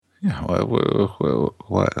Yeah.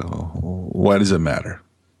 Why does it matter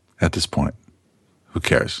at this point? Who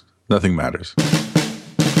cares? Nothing matters.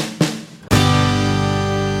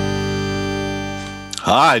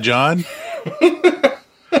 Hi, John.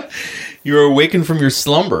 You're awakened from your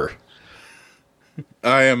slumber.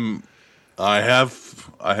 I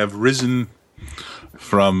have risen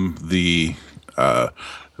from the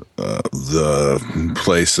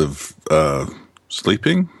place of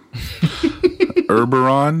sleeping.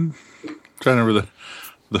 Herberon. Trying to remember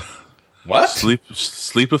the What?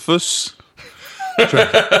 Sleepophus. Trying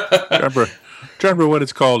to remember what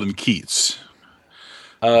it's called in Keats.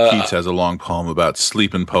 Keats has a long poem about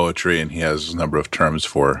sleep and poetry, and he has a number of terms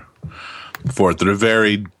for it that are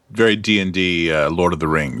very, very D&D Lord of the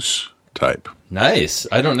Rings type. Nice.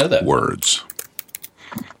 I don't know that. Words.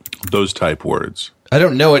 Those type words. I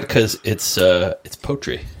don't know it because it's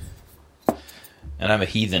poetry. And I'm a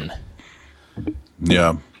heathen.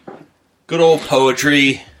 Yeah. Good old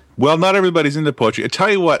poetry. Well, not everybody's into poetry. I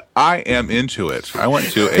tell you what, I am into it. I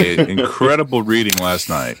went to an incredible reading last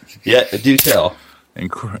night. Yeah, do tell.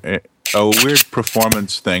 A weird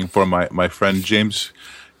performance thing for my friend James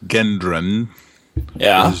Gendron.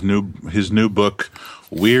 Yeah. His new book,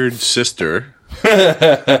 Weird Sister,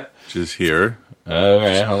 which is here. All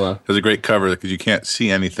right, hold on. Has a great cover because you can't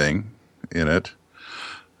see anything in it.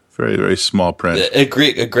 Very, very small print. A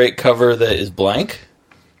great cover that is blank?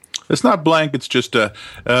 It's not blank. It's just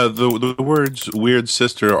the words "Weird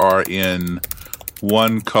Sister" are in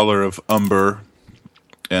one color of umber,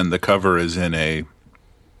 and the cover is in a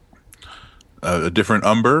different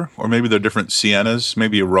umber, or maybe they're different siennas.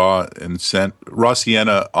 Maybe a raw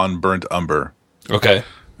sienna on burnt umber. Okay,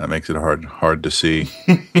 that makes it hard to see.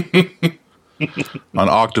 On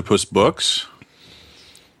Octopus Books,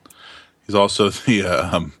 he's also the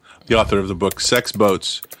author of the book "Sex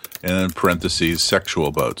Boats," and in parentheses,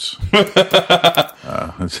 "Sexual Boats."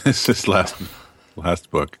 It's his last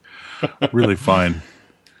book. Really fine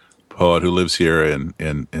poet who lives here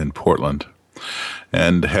in Portland,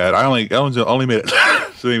 and I only made it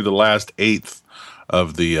to maybe the last eighth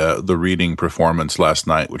of the reading performance last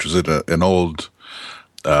night, which was at an old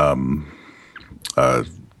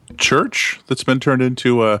church that's been turned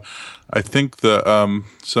into I think some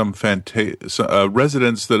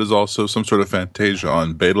residence that is also some sort of Fantasia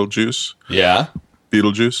on Beetlejuice. Yeah.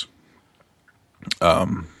 Beetlejuice.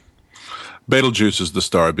 Beetlejuice is the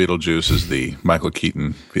star. Beetlejuice is the Michael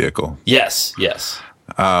Keaton vehicle. Yes.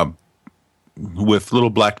 With little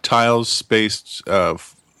black tiles spaced a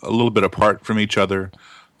little bit apart from each other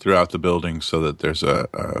throughout the building, so that they're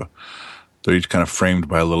each kind of framed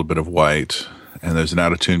by a little bit of white. And there's an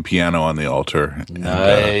out-of-tune piano on the altar.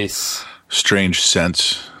 Nice. And, strange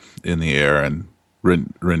scents in the air, and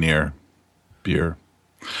Rainier beer.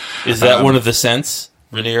 Is that one of the scents?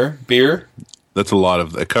 Rainier beer? That's a lot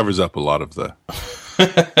of. It covers up a lot of the.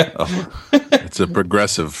 It's a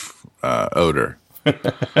progressive odor.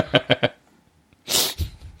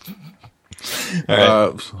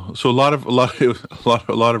 Right. So a lot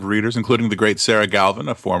of readers, including the great Sarah Galvin,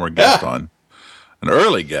 a former guest an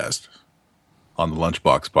early guest on the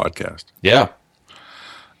Lunchbox podcast. Yeah.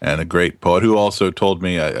 And a great poet who also told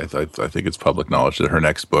me, I think it's public knowledge that her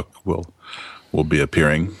next book will be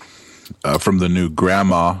appearing from the new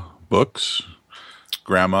Grandma books.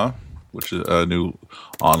 Grandma, which is a new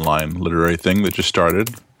online literary thing that just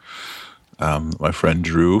started. My friend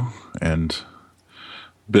Drew and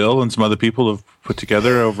Bill and some other people have put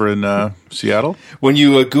together over in Seattle. When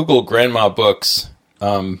you Google Grandma books,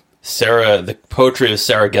 the poetry of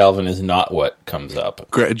Sarah Galvin is not what comes up.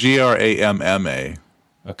 Gramma.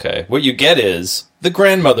 Okay. What you get is the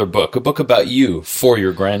Grandmother book, a book about you for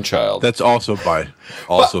your grandchild. That's also by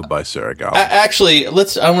Sarah Galvin. Actually,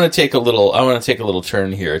 I want to take a little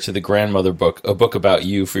turn here to the Grandmother book, a book about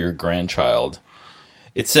you for your grandchild.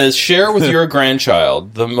 It says, share with your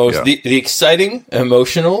grandchild the exciting,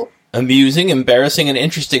 emotional, amusing, embarrassing, and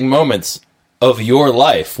interesting moments of your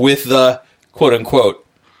life with the quote-unquote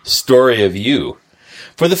story of you.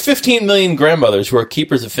 For the 15 million grandmothers who are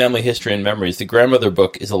keepers of family history and memories, the Grandmother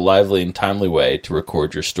book is a lively and timely way to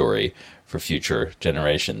record your story for future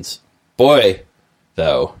generations. Boy,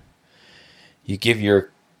 though, you give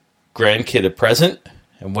your grandkid a present,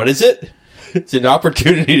 and what is it? It's an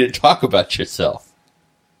opportunity to talk about yourself.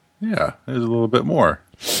 Yeah, there's a little bit more.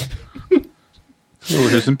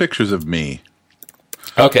 There's some pictures of me.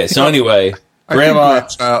 Okay, so anyway, Grandma...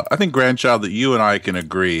 I think grandchild, that you and I can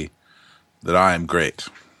agree that I am great.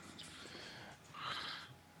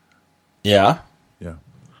 Yeah? Yeah.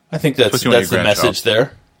 I think that's the message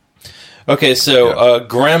there. Okay, so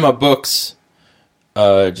Grandma Books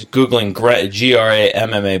just Googling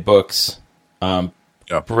GRAMMA books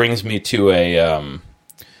brings me to a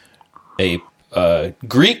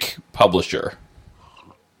Greek publisher.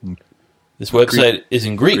 This website is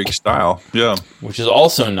in Greek. Greek style, yeah. Which is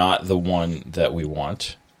also not the one that we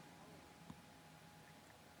want.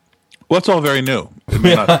 Well, it's all very new.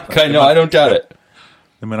 I don't doubt it.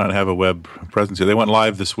 They may not have a web presence here. They went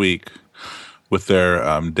live this week with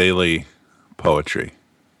their daily poetry.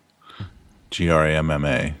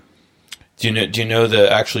 GRAMMA. Do you know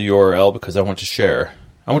the actual URL? Because I want to share.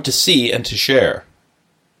 I want to see and to share.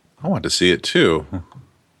 I want to see it too.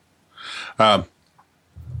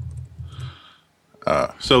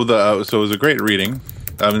 So it was a great reading.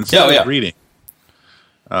 Instead of reading,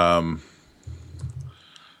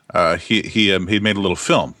 he made a little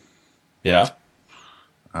film. Yeah.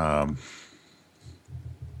 An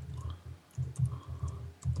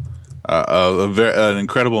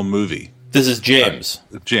incredible movie. This is James.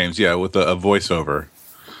 James, yeah, with a voiceover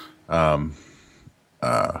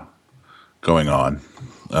going on,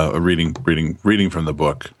 reading from the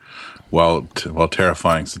book, while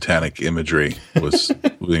terrifying satanic imagery was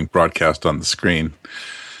being broadcast on the screen.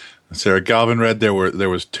 Sarah Galvin read. There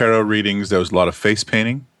was tarot readings. There was a lot of face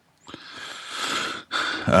painting.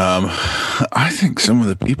 I think some of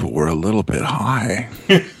the people were a little bit high.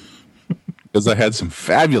 Because I had some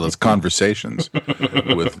fabulous conversations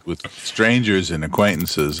with strangers and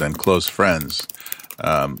acquaintances and close friends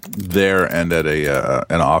there and at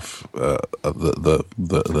an off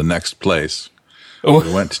the next place. Oh,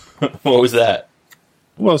 we went. What was that?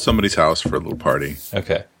 Well, somebody's house for a little party.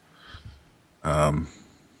 Okay.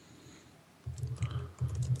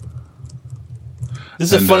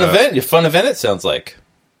 This is a fun event. A fun event. It sounds like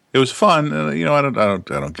it was fun. I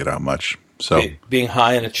don't get out much. So being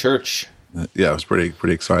high in a church. Yeah, it was pretty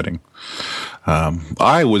exciting.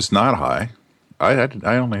 I was not high. I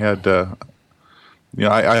only had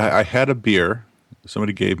I had a beer.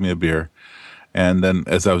 Somebody gave me a beer, and then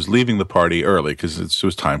as I was leaving the party early, because it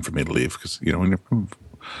was time for me to leave, because when I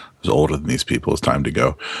was older than these people, it's time to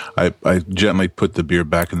go. I gently put the beer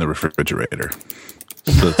back in the refrigerator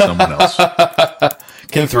so that someone else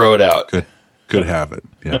can throw it out. Could have it.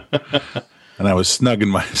 Yeah. And I was snug in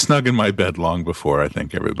my bed long before I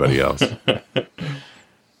think everybody else.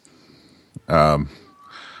 But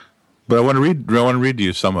I want to read to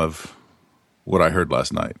you some of what I heard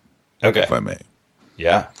last night. Okay, if I may.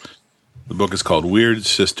 Yeah. The book is called Weird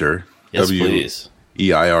Sister. Yes, please.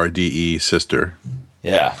 WEIRDE Sister.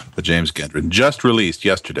 Yeah. By James Gendron, just released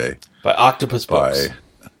yesterday by Octopus Books.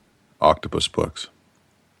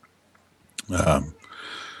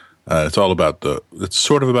 It's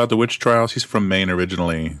sort of about the witch trials. He's from Maine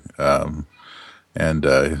originally. And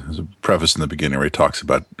there's a preface in the beginning where he talks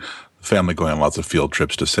about the family going on lots of field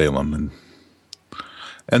trips to Salem.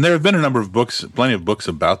 And there have been a number of books, plenty of books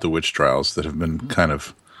about the witch trials that have been kind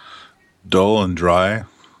of dull and dry.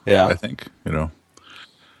 Yeah. I think,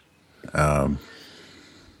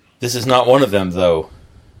 This is not one of them, though.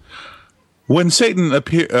 When Satan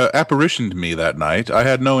apparitioned me that night, I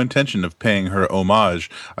had no intention of paying her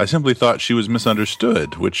homage. I simply thought she was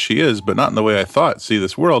misunderstood, which she is, but not in the way I thought. See,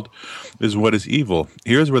 this world is what is evil.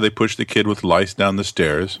 Here's where they push the kid with lice down the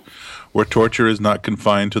stairs, where torture is not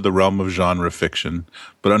confined to the realm of genre fiction,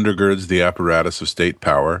 but undergirds the apparatus of state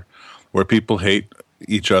power, where people hate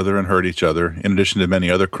each other and hurt each other, in addition to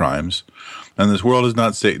many other crimes. And this world is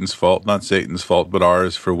not Satan's fault, but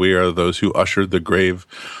ours, for we are those who ushered the grave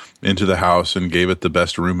into the house and gave it the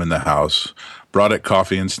best room in the house, brought it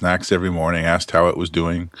coffee and snacks every morning, asked how it was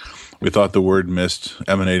doing. We thought the word mist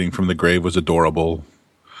emanating from the grave was adorable.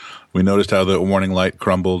 We noticed how the warning light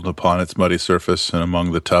crumbled upon its muddy surface and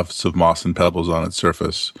among the tufts of moss and pebbles on its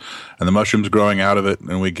surface, and the mushrooms growing out of it,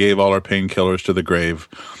 and we gave all our painkillers to the grave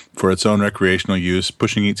for its own recreational use,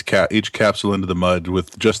 pushing each capsule into the mud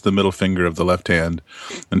with just the middle finger of the left hand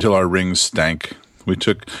until our rings stank. We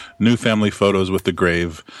took new family photos with the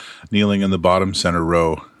grave, kneeling in the bottom center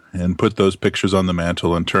row, and put those pictures on the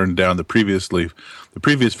mantle and turned down the previous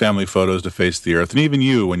family photos to face the earth. And even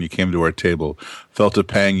you, when you came to our table, felt a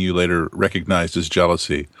pang you later recognized as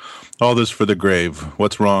jealousy. All this for the grave.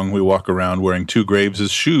 What's wrong? We walk around wearing two graves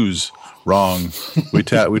as shoes. Wrong. We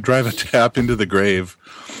drive a tap into the grave,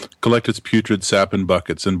 collect its putrid sap in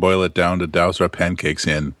buckets, and boil it down to douse our pancakes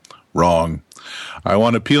in. Wrong. I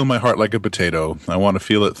want to peel my heart like a potato. I want to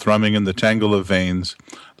feel it thrumming in the tangle of veins,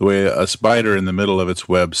 the way a spider in the middle of its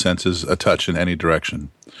web senses a touch in any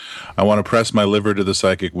direction. I want to press my liver to the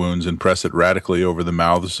psychic wounds and press it radically over the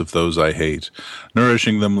mouths of those I hate,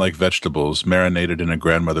 nourishing them like vegetables marinated in a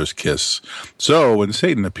grandmother's kiss. So, when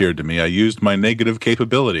Satan appeared to me, I used my negative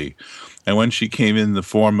capability. And when she came in the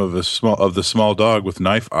form of the small dog with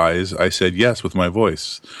knife eyes, I said yes with my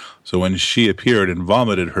voice. So when she appeared and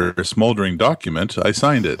vomited her smoldering document, I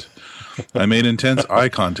signed it. I made intense eye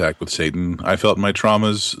contact with Satan. I felt my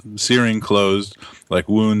traumas searing closed, like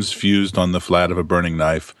wounds fused on the flat of a burning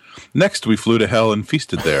knife. Next, we flew to hell and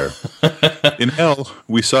feasted there. In hell,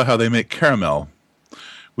 we saw how they make caramel.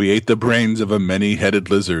 We ate the brains of a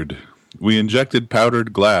many-headed lizard. We injected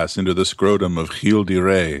powdered glass into the scrotum of Gilles de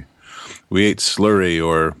Rais. We ate slurry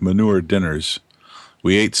or manure dinners.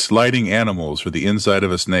 We ate sliding animals for the inside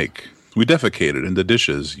of a snake. We defecated into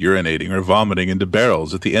dishes, urinating or vomiting into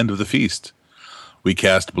barrels at the end of the feast. We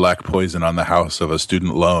cast black poison on the house of a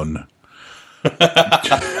student loan.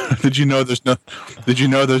 Did you know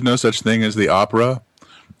there's no such thing as the opera?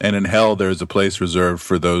 And in hell there is a place reserved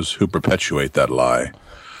for those who perpetuate that lie.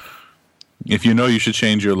 If you know you should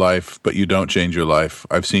change your life, but you don't change your life,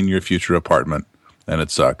 I've seen your future apartment, and it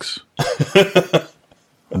sucks.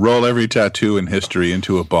 Roll every tattoo in history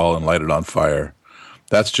into a ball and light it on fire.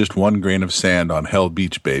 That's just one grain of sand on Hell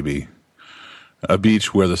Beach, baby. A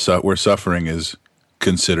beach where where suffering is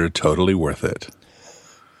considered totally worth it.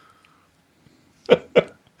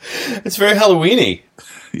 It's very Halloween-y.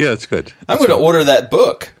 Yeah, it's good. I'm going to order that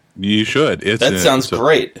book. You should. That sounds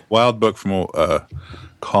great. Wild book from a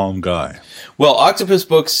calm guy. Well, Octopus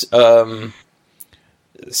Books, it's on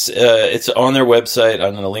their website.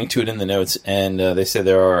 I'm going to link to it in the notes, and they say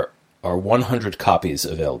there are 100 copies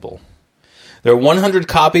available. There are 100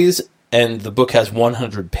 copies, and the book has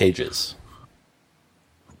 100 pages.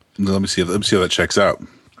 Let me see how that checks out.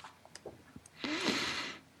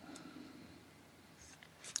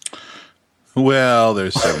 Well,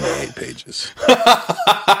 there's 78 pages.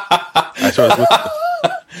 I suppose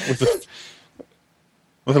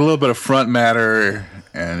with a little bit of front matter,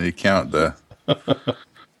 and you count the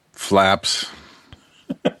flaps.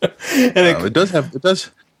 It does have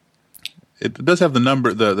the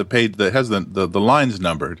number, the page that has the lines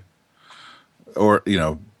numbered, or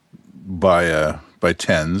by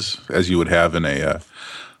tens, as you would have in a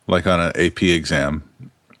like on an AP exam,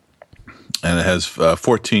 and it has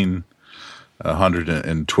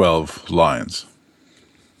 1,412 lines.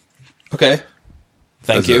 Okay,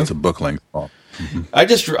 thank you. It's a book length. Mm-hmm. I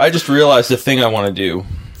just realized the thing I want to do.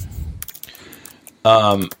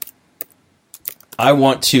 I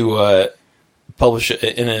want to publish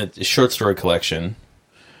in a short story collection.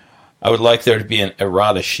 I would like there to be an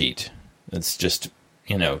errata sheet that's just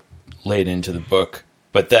laid into the book,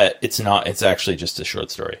 but that it's not. It's actually just a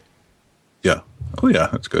short story. Yeah. Oh yeah,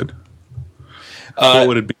 that's good. What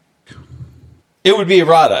would it be? It would be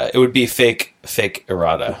errata. It would be fake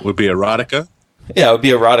errata. Would be erotica? Yeah, it would be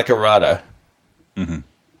erotic errata. Mm-hmm.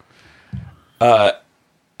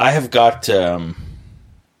 I've got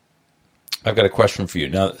a question for you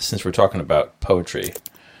now, since we're talking about poetry.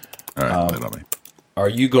 All right, lay it on me. Are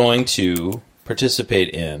you going to participate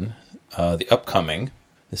in the upcoming?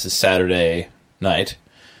 This is Saturday night.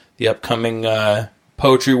 The upcoming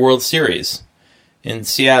Poetry World Series in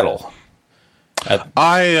Seattle.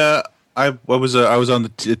 I was on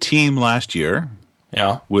the team last year.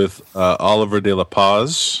 Yeah, with Oliver De La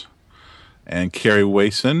Paz and Carrie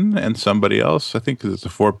Wason and somebody else. I think it's a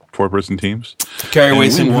four-person teams. Carrie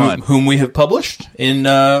Wason, whom we have published in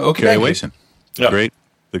Okanagan. Carrie Wason, yep.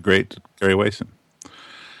 the great Carrie Wason,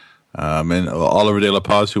 and Oliver De La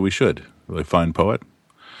Paz, who we should really fine poet.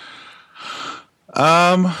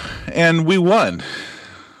 And we won.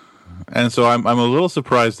 And so I'm a little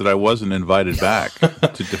surprised that I wasn't invited back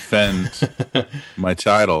to defend my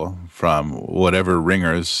title from whatever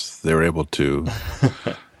ringers they were able to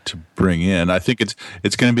bring in. I think it's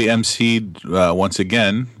going to be emceed once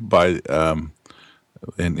again by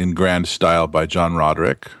in grand style by John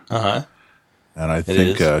Roderick. Uh-huh. And I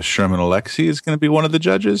think Sherman Alexie is going to be one of the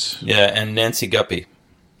judges. Yeah, and Nancy Guppy.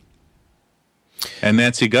 And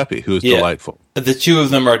Nancy Guppy, who is delightful. The two of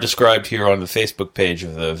them are described here on the Facebook page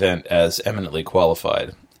of the event as eminently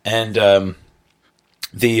qualified. And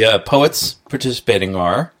the poets participating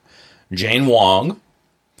are Jane Wong,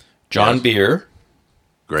 John Beer,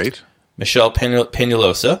 great, Michelle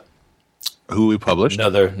Peñalosa, who we published,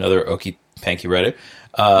 another Okie Panky writer,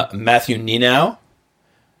 Matthew Nenow,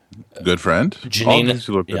 good friend, Janine, all these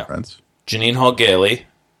people are good friends, Janine Hall Gailey,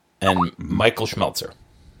 and Michael Schmelzer.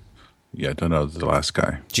 Yeah, I don't know the last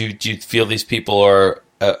guy. Do you feel these people are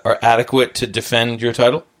adequate to defend your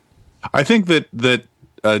title? I think that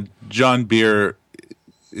John Beer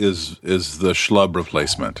is the schlub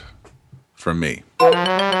replacement for me.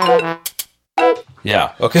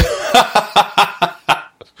 Yeah. Okay.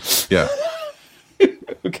 Yeah.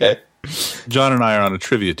 Okay. John and I are on a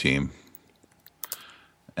trivia team,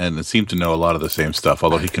 and it seemed to know a lot of the same stuff,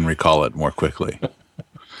 although he can recall it more quickly.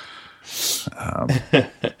 So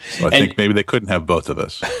I think maybe they couldn't have both of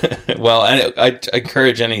us. Well, I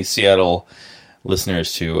encourage any Seattle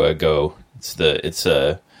listeners to go. It's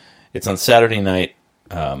on Saturday night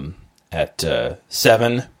at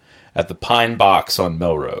 7 at the Pine Box on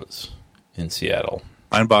Melrose in Seattle.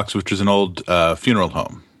 Pine Box, which is an old funeral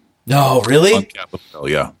home. No, really? On Capitol Hill,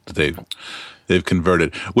 yeah. They've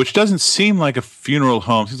converted, which doesn't seem like a funeral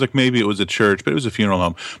home. It seems like maybe it was a church, but it was a funeral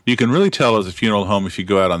home. You can really tell it's a funeral home if you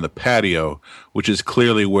go out on the patio, which is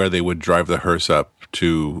clearly where they would drive the hearse up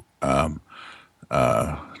to throw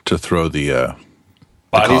the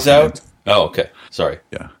bodies out. Oh, okay. Sorry.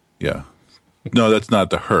 Yeah. No, that's not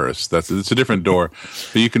the hearse. It's a different door,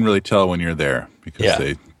 but you can really tell when you're there because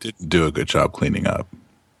they didn't do a good job cleaning up.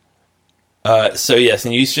 So yes,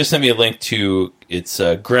 and you just sent me a link to it's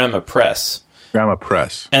Gramma Press. Gramma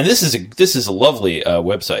Press, and this is a lovely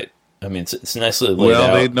website. I mean, it's nicely laid out.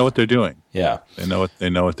 Well, they know what they're doing. Yeah, they know what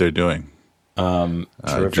they're doing.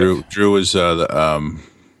 Terrific. Drew is the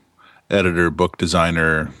editor, book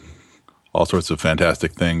designer, all sorts of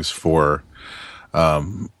fantastic things for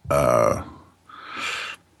Poor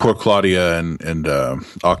Claudia and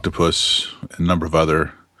Octopus and a number of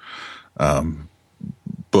other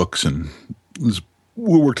books, and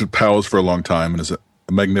we worked at Powell's for a long time and is a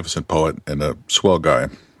magnificent poet and a swell guy.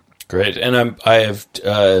 Great. And I have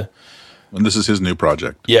and this is his new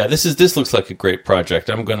project. Yeah, this looks like a great project.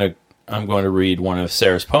 I'm going to read one of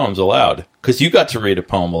Sarah's poems aloud because you got to read a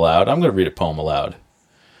poem aloud. I'm going to read a poem aloud.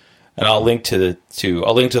 And I'll link to the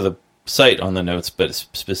site on the notes, but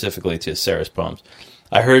specifically to Sarah's poems.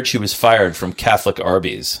 I heard she was fired from Catholic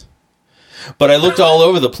Arby's. But I looked all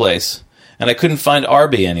over the place and I couldn't find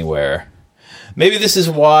Arby anywhere. Maybe this is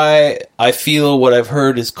why I feel what I've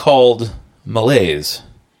heard is called malaise.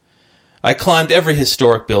 I climbed every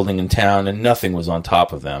historic building in town, and nothing was on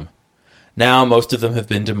top of them. Now most of them have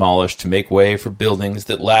been demolished to make way for buildings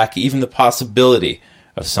that lack even the possibility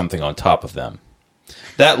of something on top of them.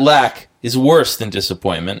 That lack is worse than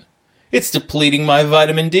disappointment. It's depleting my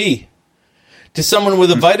vitamin D. To someone with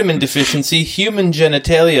a vitamin deficiency, human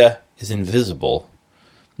genitalia is invisible.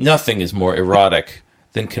 Nothing is more erotic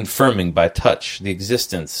than confirming by touch the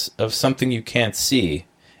existence of something you can't see,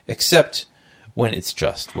 except when it's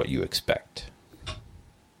just what you expect.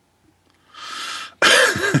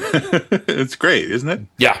 It's great, isn't it?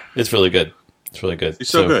 Yeah, it's really good. It's really good. He's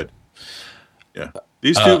so good. Yeah,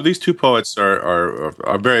 these two poets are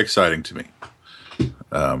very exciting to me.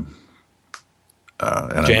 And James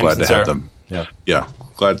I'm glad to have them. Yeah,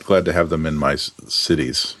 glad to have them in my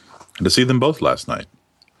cities and to see them both last night.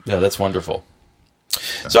 Yeah, that's wonderful.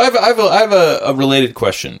 So I have a related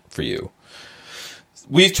question for you.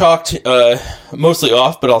 We've talked mostly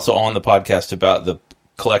off, but also on the podcast about the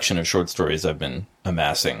collection of short stories I've been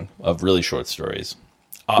amassing of really short stories,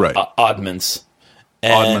 right? Oddments,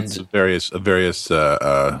 Oddments of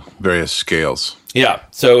various scales. Yeah,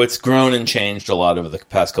 so it's grown and changed a lot over the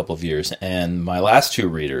past couple of years, and my last two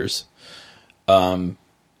readers had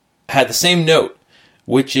the same note,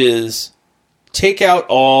 which is take out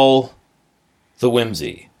all the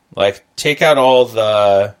whimsy, like take out all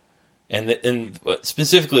the, and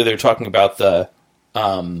specifically they're talking about the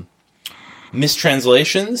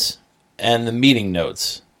mistranslations and the meeting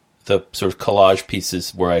notes, the sort of collage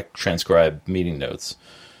pieces where I transcribe meeting notes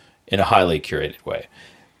in a highly curated way.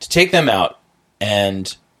 To take them out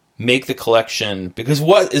and make the collection, because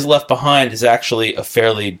what is left behind is actually a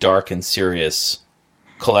fairly dark and serious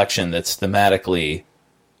collection that's thematically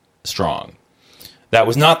strong. That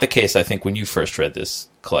was not the case, I think, when you first read this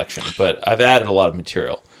collection, but I've added a lot of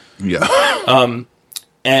material. Yeah.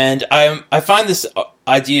 And I find this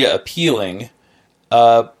idea appealing,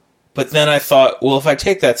 but then I thought, well, if I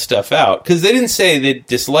take that stuff out, because they didn't say they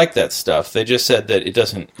disliked that stuff, they just said that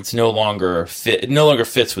it no longer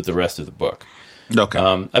fits with the rest of the book.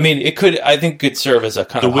 Okay. I mean, I think could serve as a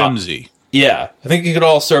kind of whimsy. Yeah, I think it could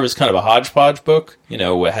all serve as kind of a hodgepodge book. You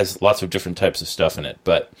know, it has lots of different types of stuff in it,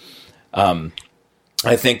 but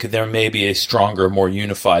I think there may be a stronger, more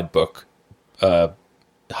unified book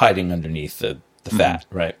hiding underneath the fat,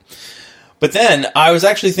 right? But then I was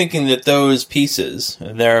actually thinking that those pieces,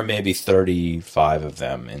 and there are maybe 35 of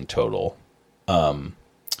them in total,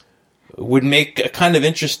 would make a kind of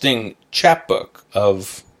interesting chapbook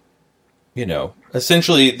of, you know,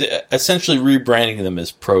 essentially rebranding them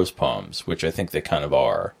as prose poems, which I think they kind of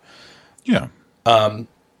are. Yeah.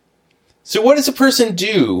 So what does a person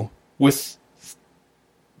do with,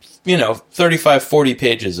 35, 40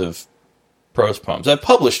 pages of prose poems? I've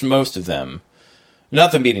published most of them.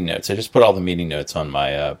 Not the meeting notes. I just put all the meeting notes on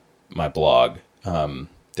my my blog.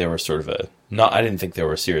 they were sort of I didn't think they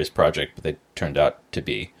were a serious project, but they turned out to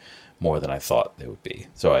be more than I thought they would be.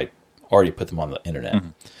 So I already put them on the internet. Mm-hmm.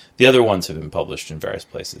 The other ones have been published in various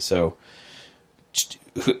places. So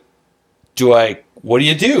what do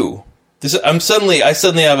you do? I suddenly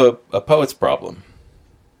have a poet's problem.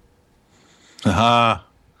 Aha.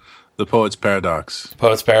 The poet's paradox.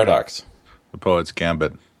 Poet's paradox. The poet's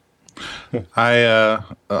gambit. I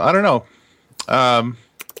don't know.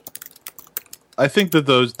 I think that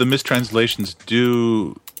the mistranslations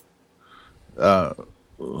do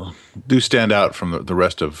stand out from the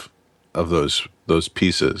rest of those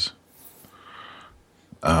pieces,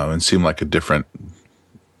 and seem like a different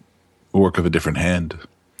work of a different hand.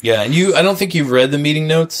 Yeah, and I don't think you've read the meeting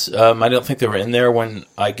notes. I don't think they were in there when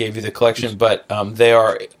I gave you the collection, but they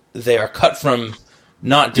are cut from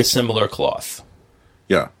not dissimilar cloth.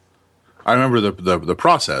 Yeah, I remember the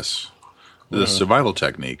process, the survival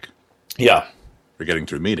technique. Yeah, for getting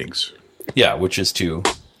through meetings. Yeah, which is to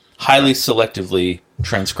highly selectively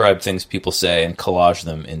transcribe things people say and collage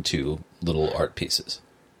them into little art pieces.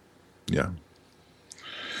 Yeah,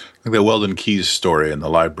 like the Weldon Keys story in the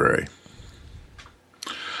library.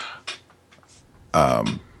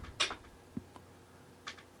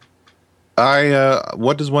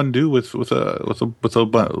 What does one do with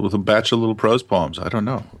a batch of little prose poems? I don't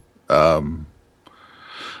know.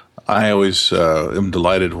 I always am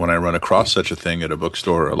delighted when I run across such a thing at a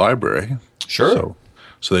bookstore or a library. Sure.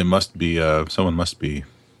 So they must be someone must be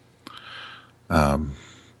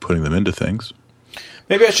putting them into things.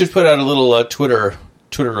 Maybe I should put out a little Twitter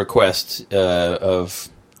request of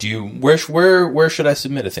where should I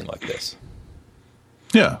submit a thing like this?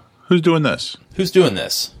 Yeah. Who's doing this?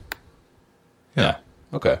 Yeah.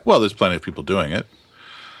 Okay. Well, there's plenty of people doing it.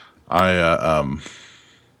 I'm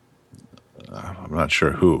not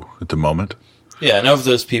sure who at the moment. Yeah, and of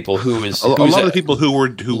those people, a lot of the people who were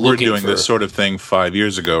doing this sort of thing 5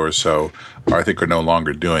 years ago or so, I think, are no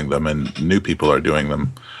longer doing them, and new people are doing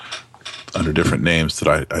them under different names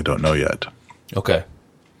that I don't know yet. Okay.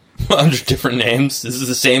 Under different names? Is it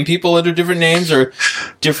the same people under different names or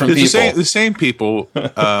different people? The same people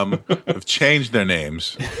have changed their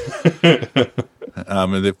names.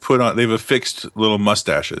 And they've affixed little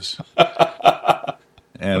mustaches.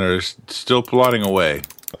 And are still plodding away.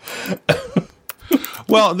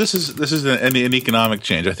 Well, this is an economic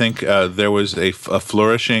change. I think there was a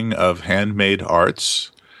flourishing of handmade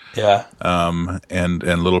arts. Yeah. And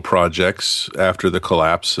little projects after the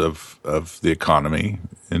collapse of the economy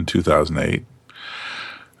in 2008.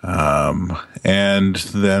 And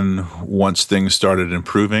then once things started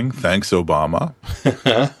improving, thanks Obama.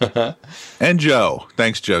 And Joe.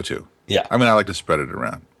 Thanks Joe too. Yeah. I mean, I like to spread it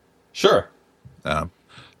around. Sure.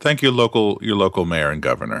 Thank your local mayor and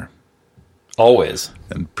governor. Always.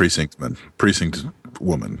 And precinct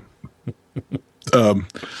woman. Then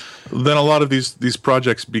a lot of these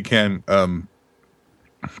projects became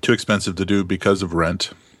too expensive to do because of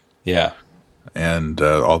rent. Yeah. And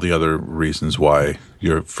all the other reasons why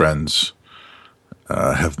your friends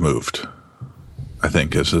have moved, I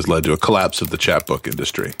think, has led to a collapse of the chapbook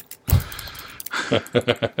industry.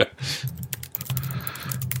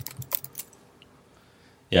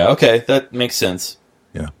 Yeah, okay, that makes sense.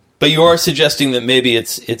 Yeah. But you are suggesting that maybe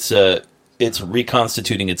it's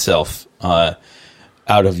reconstituting itself out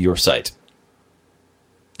of your sight.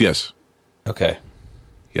 Yes. Okay.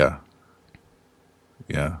 Yeah.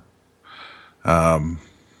 Yeah. I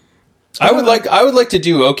would like to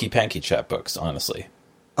do Okey Panky chapbooks, honestly.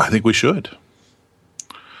 I think we should.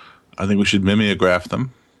 I think we should mimeograph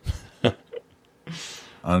them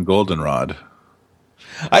on goldenrod.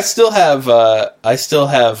 I still have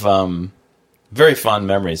very fond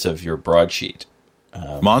memories of your broadsheet.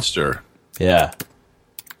 Monster. Yeah.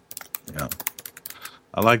 Yeah.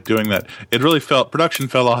 I like doing that. It really production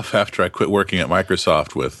fell off after I quit working at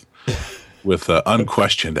Microsoft with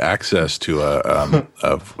unquestioned access to a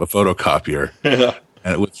photocopier, yeah.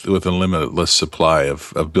 And with a limitless supply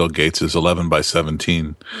of Bill Gates's 11 by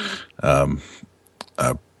 17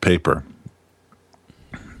 paper.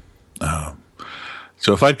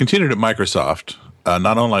 So if I'd continued at Microsoft,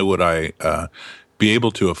 not only would I be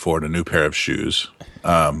able to afford a new pair of shoes,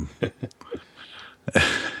 I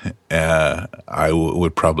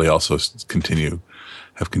would probably also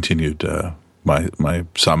have continued my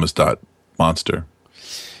Samizdat monster.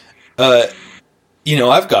 I've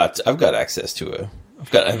got access to I've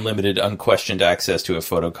got unlimited, unquestioned access to a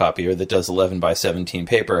photocopier that does 11 by 17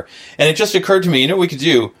 paper, and it just occurred to me, what we could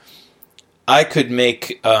do? I could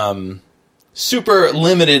make super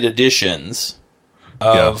limited editions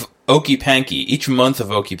of Okey Panky, each month of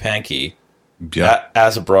Okey Panky,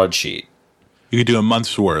 as a broadsheet. You could do a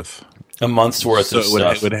month's worth. A month's worth of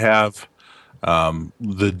stuff. It would have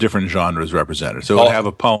the different genres represented. So it would have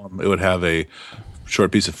a poem. It would have a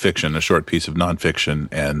short piece of fiction, a short piece of nonfiction,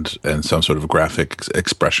 and some sort of graphic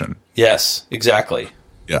expression. Yes, exactly.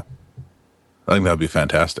 Yeah, I think that would be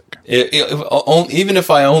fantastic. Even if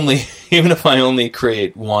I only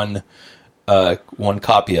create one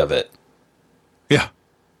copy of it. Yeah.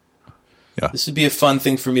 Yeah. This would be a fun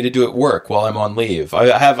thing for me to do at work while I'm on leave.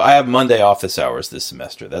 I have Monday office hours this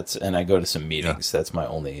semester. And I go to some meetings. Yeah. That's my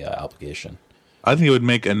only obligation. I think it would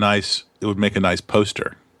make a nice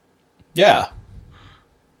poster. Yeah.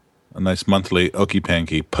 A nice monthly Okie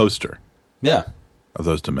Panky poster. Yeah. Of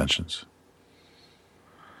those dimensions.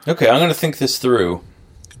 Okay, I'm going to think this through.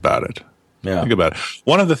 About it. Yeah. Think about it.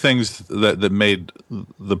 One of the things that made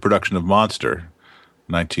the production of Monster,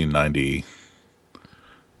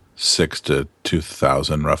 1996 to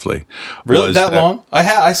 2000, roughly. Really, that long? I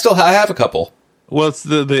have a couple. Well, it's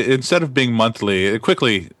the instead of being monthly, it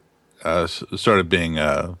quickly started being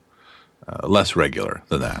less regular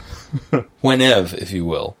than that. Whenever, if you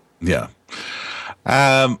will. Yeah.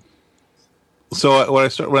 So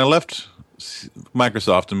when I left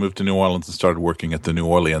Microsoft and moved to New Orleans and started working at the New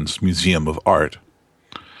Orleans Museum of Art,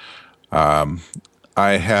 I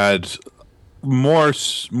had more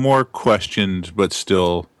questioned but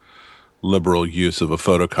still liberal use of a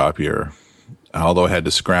photocopier, although I had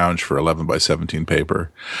to scrounge for 11 by 17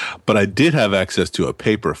 paper. But I did have access to a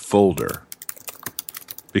paper folder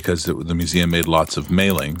because the museum made lots of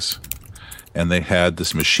mailings, and they had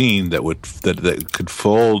this machine that could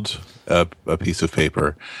fold a piece of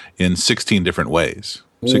paper in 16 different ways.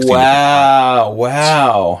 16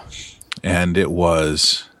 Wow. And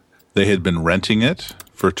they had been renting it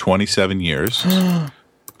for 27 years,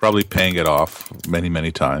 probably paying it off many,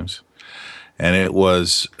 many times. And it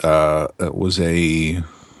was a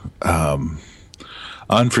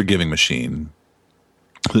unforgiving machine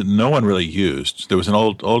that no one really used. There was an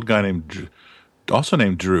old guy named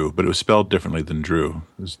Drew, but it was spelled differently than Drew.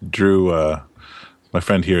 It was Drew. My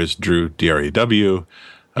friend here is Drew, D-R-E-W.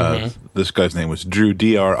 This guy's name was Drew,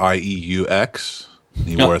 D-R-I-E-U-X.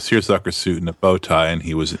 He wore a seersucker suit and a bow tie, and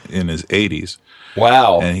he was in his 80s.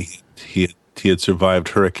 Wow. And he had survived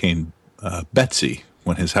Hurricane Betsy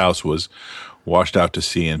when his house was washed out to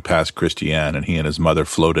sea in Pass Christian, and he and his mother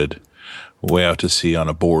floated way out to sea on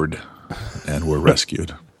a board and were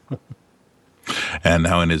rescued. And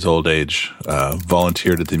now in his old age,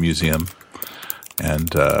 volunteered at the museum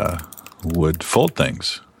and would fold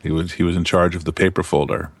things. He was in charge of the paper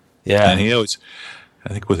folder. Yeah. And he always, I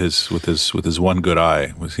think with his one good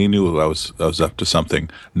eye, he knew I was up to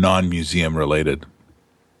something non-museum related.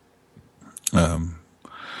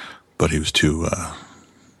 But he was too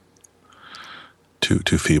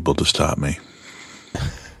feeble to stop me.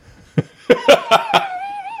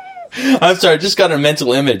 I'm sorry, I just got a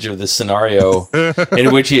mental image of this scenario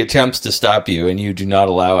in which he attempts to stop you and you do not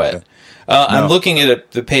allow it. No. I'm looking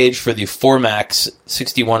at the page for the Formax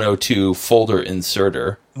 6102 folder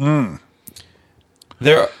inserter. There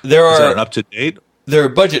are... Is that up to date? There are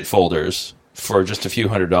budget folders for just a few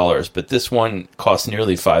 $100s, but this one costs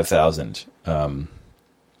nearly $5,000. And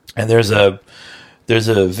there's a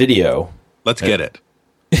video. Let's get it.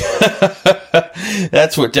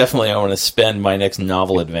 That's what definitely I want to spend my next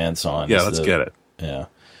novel advance on. Yeah, let's get it. Yeah.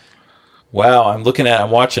 Wow, I'm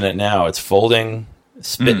watching it now. It's folding,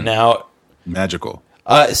 spitting out. Magical.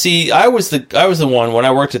 See, I was the one when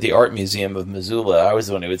I worked at the Art Museum of Missoula. I was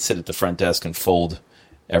the one who would sit at the front desk and fold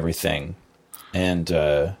everything. And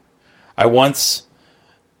I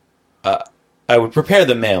would prepare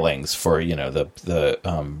the mailings for the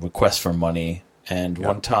request for money. And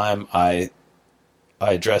one time I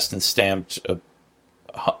addressed and stamped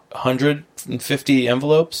 150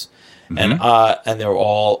 envelopes, and they were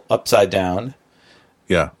all upside down.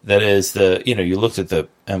 Yeah, that is you looked at the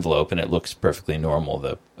envelope and it looks perfectly normal.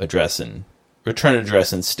 The address and return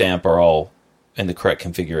address and stamp are all in the correct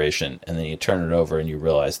configuration, and then you turn it over and you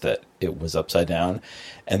realize that it was upside down.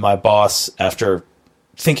 And my boss, after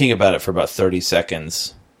thinking about it for about 30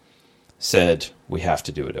 seconds, said, "We have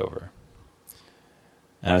to do it over."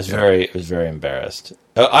 And I was very embarrassed.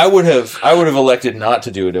 I would have elected not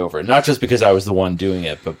to do it over, not just because I was the one doing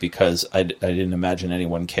it, but because I didn't imagine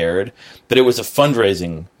anyone cared. But it was a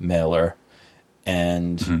fundraising mailer,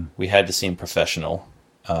 and we had to seem professional,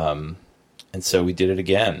 and so we did it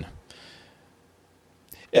again.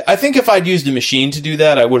 I think if I'd used a machine to do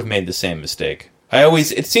that, I would have made the same mistake.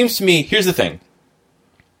 It seems to me, here's the thing: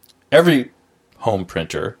 every home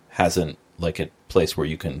printer has a place where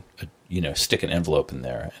you can stick an envelope in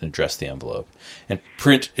there and address the envelope and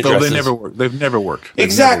print No, addresses. they never work. They've never worked.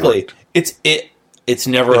 Exactly. It's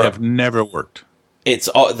never. They have never worked. It's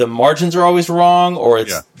the margins are always wrong, or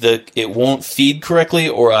it won't feed correctly,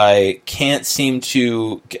 or I can't seem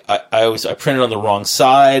to. I print it on the wrong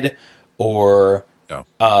side, or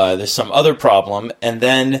there's some other problem, and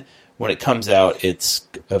then when it comes out, it's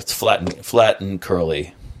flat and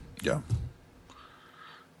curly. Yeah.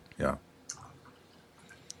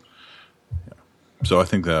 So I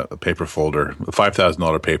think the paper folder, the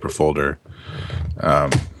 $5,000 paper folder,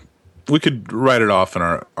 we could write it off in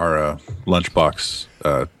our lunchbox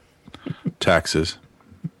taxes.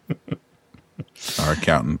 Our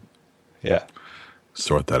accountant,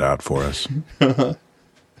 sort that out for us.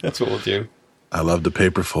 That's what we'll do. I love the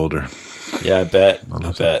paper folder. Yeah, I bet.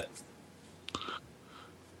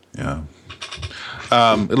 Yeah,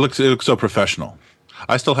 it looks so professional.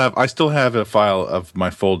 I still have a file of my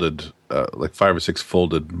folded, like 5 or 6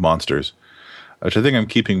 folded monsters, which I think I'm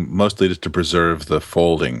keeping mostly just to preserve the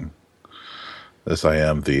folding, as I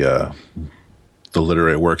am the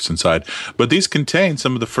literary works inside. But these contain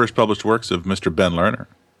some of the first published works of Mr. Ben Lerner.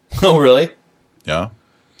 Oh, really? Yeah,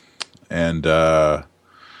 and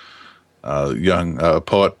young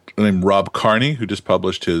poet named Rob Carney, who just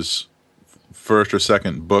published his first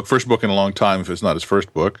book in a long time, if it's not his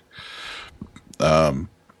first book.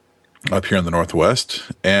 Up here in the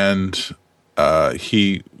Northwest, and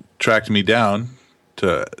he tracked me down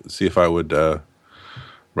to see if I would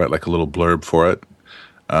write like a little blurb for it,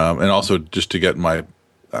 and also just to get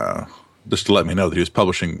just to let me know that he was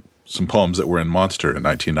publishing some poems that were in Monster in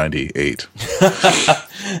 1998,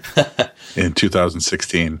 in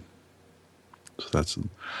 2016. So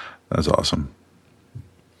that's awesome.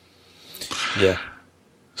 Yeah.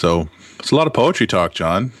 So it's a lot of poetry talk,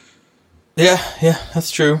 John. Yeah, that's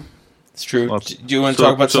true. It's true. Well, do you want to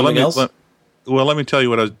talk about something else? Let me tell you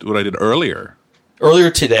what I did earlier. Earlier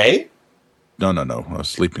today? No. I was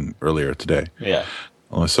sleeping earlier today. Yeah.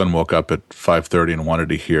 Well, my son woke up at 5:30 and wanted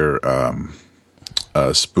to hear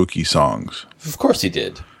spooky songs. Of course he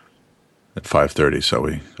did. At 5:30, so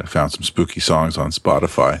I found some spooky songs on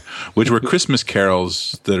Spotify, which were Christmas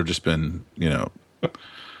carols that have just been,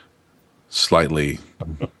 slightly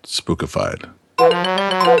spookified.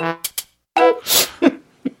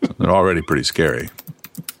 They're already pretty scary.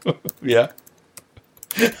 Yeah.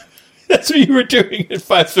 That's what you were doing at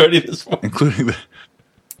 5:30 this morning. Including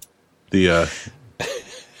the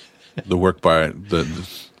work by the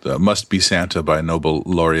Must Be Santa by Nobel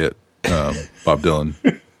laureate Bob Dylan.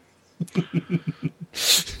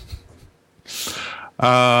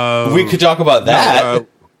 We could talk about that.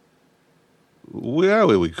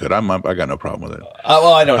 We could. I got no problem with it.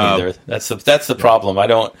 Well, I don't either. That's the problem.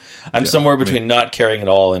 I'm somewhere between not caring at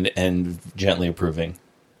all and gently approving.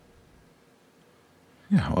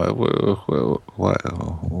 Yeah.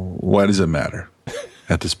 Why does it matter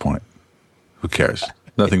at this point? Who cares?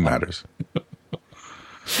 Nothing matters.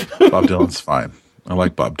 Bob Dylan's fine. I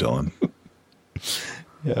like Bob Dylan.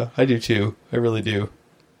 Yeah, I do too. I really do.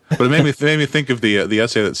 But it made me think of the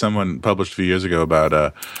essay that someone published a few years ago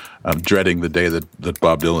about dreading the day that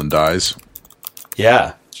Bob Dylan dies.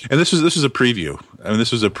 Yeah, and this is a preview. I mean,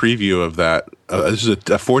 this was a preview of that. This is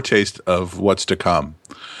a foretaste of what's to come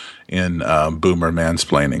in boomer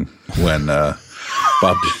mansplaining when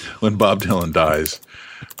Bob Dylan dies.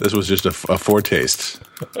 This was just a foretaste.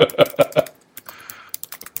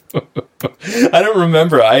 I don't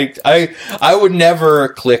remember. I would never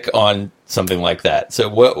click on something like that. So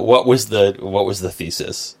what was the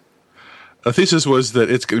thesis? The thesis was that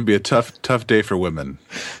it's going to be a tough day for women.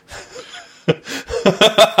 It's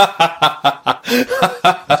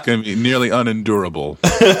going to be nearly unendurable.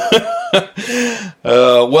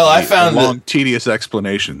 I found long, tedious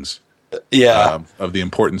explanations. Yeah, of the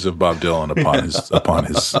importance of Bob Dylan upon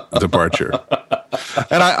his departure.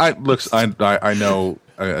 And I know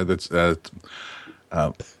that's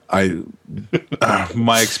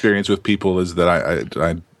my experience with people is that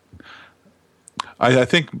I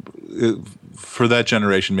think for that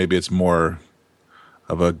generation maybe it's more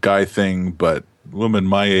of a guy thing, but women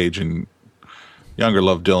my age and younger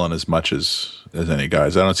love Dylan as much as any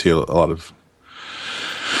guys. I don't see a lot of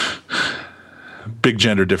big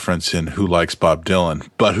gender difference in who likes Bob Dylan,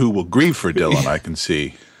 but who will grieve for Dylan. I can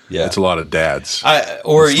see. Yeah, it's a lot of dads, a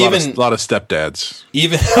lot of stepdads,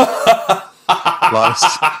 even a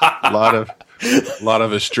lot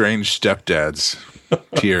of estranged stepdads.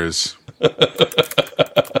 Tears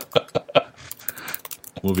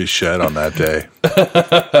will be shed on that day.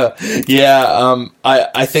 Yeah,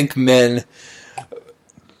 I think men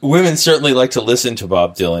women certainly like to listen to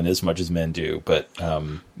Bob Dylan as much as men do, but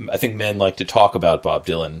I think men like to talk about Bob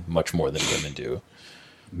Dylan much more than women do.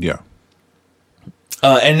 Yeah.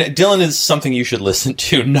 And Dylan is something you should listen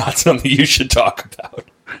to, not something you should talk about.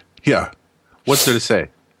 Yeah. What's there to say?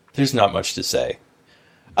 There's not much to say.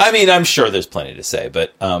 I mean, I'm sure there's plenty to say,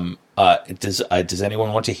 but does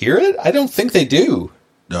anyone want to hear it? I don't think they do.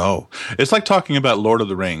 No. It's like talking about Lord of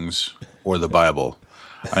the Rings or the Bible.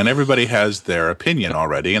 And everybody has their opinion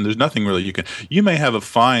already, and there's nothing really you can... You may have a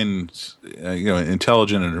fine,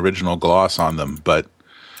 intelligent and original gloss on them, but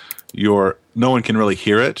no one can really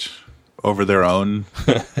hear it over their own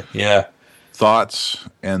thoughts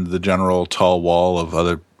and the general tall wall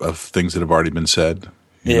of things that have already been said.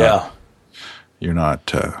 You're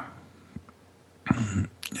not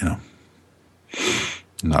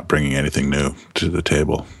not bringing anything new to the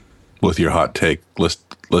table with your hot take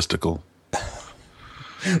listicle.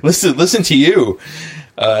 Listen to you,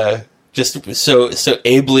 just so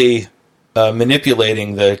ably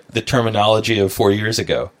manipulating the terminology of 4 years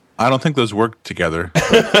ago. I don't think those work together.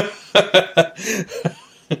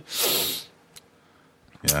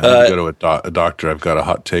 Yeah, I need to go to a doctor. I've got a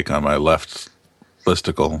hot take on my left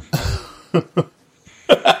listicle.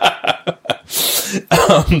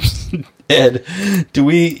 Ed, do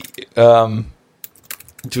we want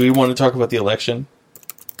to talk about the election?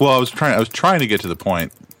 Well, I was trying to get to the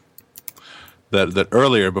point that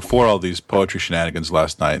earlier, before all these poetry shenanigans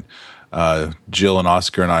last night, Jill and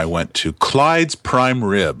Oscar and I went to Clyde's Prime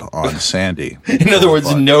Rib on Sandy. In other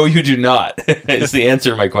words, no, you do not. Is the answer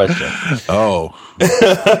to my question. Oh.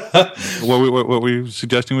 What were you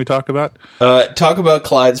suggesting we talk about? Talk about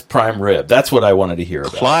Clyde's Prime Rib. That's what I wanted to hear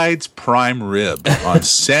about. Clyde's Prime Rib on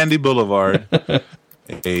Sandy Boulevard,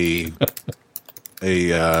 a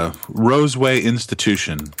Roseway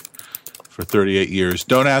institution for 38 years.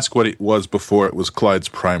 Don't ask what it was before it was Clyde's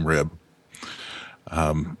Prime Rib.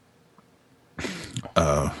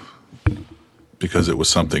 Because it was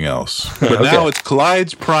something else. But now it's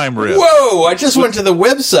Clyde's Prime Rib. Whoa! I just went to the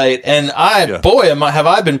website, and have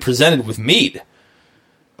I been presented with meat.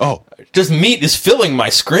 Oh. Just meat is filling my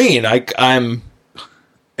screen. I'm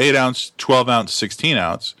 8 ounce, 12 ounce, 16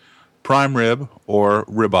 ounce, prime rib or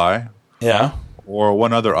ribeye. Yeah. Or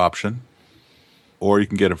one other option. Or you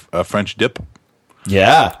can get a French dip.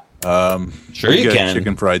 Yeah. Sure you can. A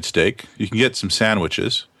chicken fried steak. You can get some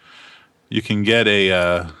sandwiches. You can get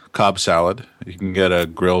a Cobb salad. You can get a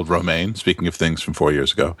grilled romaine, speaking of things from 4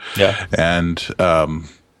 years ago. Yeah. And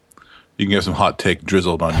you can get some hot take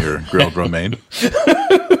drizzled on your grilled romaine.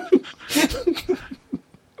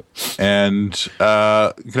 And you can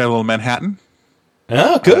have a little Manhattan.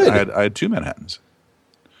 Oh, good. I had two Manhattans.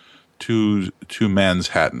 Two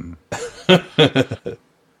Manhattan.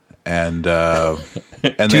 And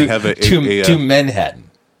they have two Manhattan.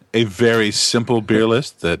 A very simple beer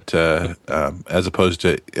list that, as opposed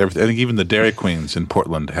to everything, I think even the Dairy Queens in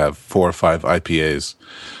Portland have 4 or 5 IPAs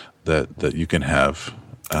that you can have.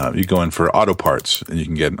 You go in for auto parts and you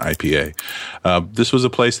can get an IPA. This was a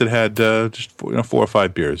place that had just 4 or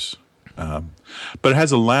 5 beers, but it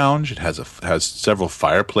has a lounge. It has several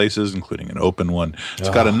fireplaces, including an open one. It's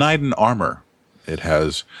got a knight in armor. It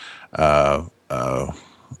has low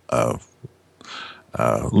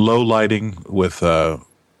lighting with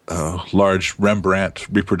large Rembrandt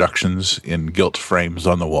reproductions in gilt frames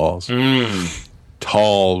on the walls.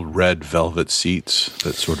 Tall red velvet seats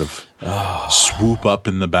that sort of swoop up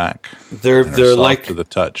in the back. They're like to the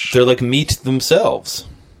touch. They're like meat themselves.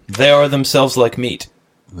 They are themselves like meat.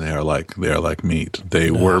 They are like meat.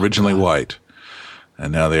 They were originally white,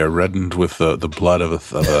 and now they are reddened with the blood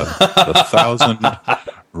of a 1,000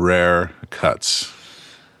 rare cuts.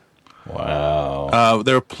 Wow.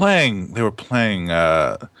 They were playing.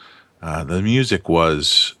 The music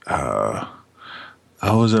was.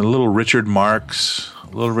 Was it a little Richard Marx,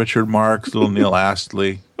 little Neil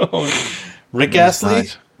Astley. Rick Astley?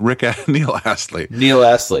 Neil Astley. Neil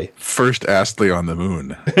Astley. First Astley on the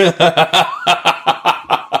moon.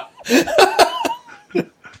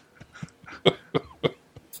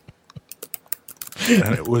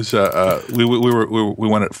 And it was we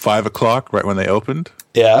went at 5 o'clock right when they opened.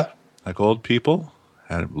 Yeah. Like old people,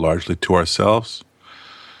 had it largely to ourselves.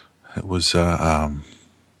 It was had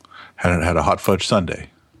a hot fudge sundae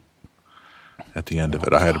at the end of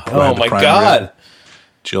it. I had a oh my god! Rib.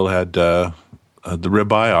 Jill had the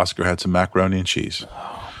ribeye. Oscar had some macaroni and cheese.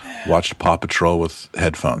 Oh, watched Paw Patrol with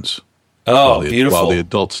headphones. Oh, beautiful! While the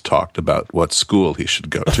adults talked about what school he should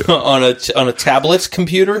go to on a tablet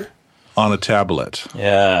computer. On a tablet.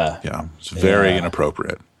 Yeah. Yeah. It's very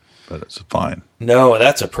inappropriate, but it's fine. No,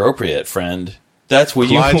 that's appropriate, friend. That's what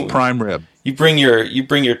Clyde's prime rib. You bring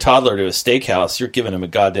your toddler to a steakhouse. You're giving him a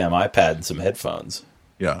goddamn iPad and some headphones.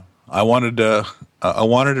 Yeah, I wanted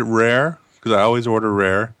it rare because I always order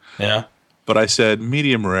rare. Yeah, but I said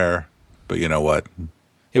medium rare. But you know what?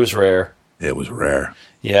 It was rare. It was rare.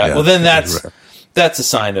 Yeah. Well, then that's a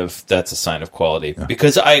sign of quality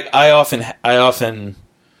because I often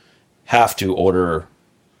have to order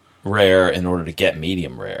rare in order to get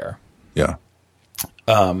medium rare. Yeah.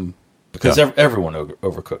 Because everyone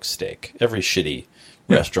overcooks steak. Every shitty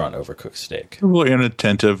restaurant overcooks steak. They're a little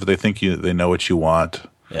inattentive. They think they know what you want.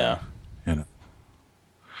 Yeah. You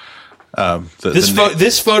know.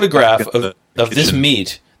 This photograph of this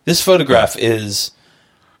meat. This photograph is.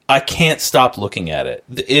 I can't stop looking at it.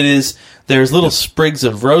 There's little sprigs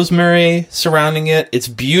of rosemary surrounding it. It's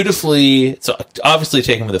obviously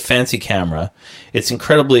taken with a fancy camera. It's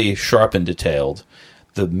incredibly sharp and detailed.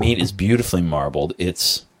 The meat is beautifully marbled.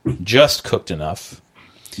 It's just cooked enough.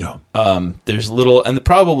 Yeah. There's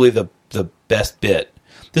probably the best bit.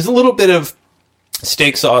 There's a little bit of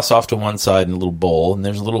steak sauce off to one side in a little bowl, and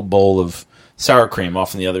there's a little bowl of sour cream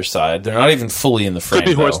off on the other side. They're not even fully in the frame. Could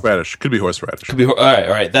be horseradish. All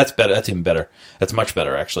right. That's better. That's even better. That's much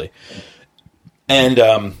better, actually.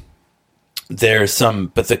 And there's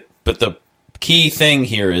some, but the key thing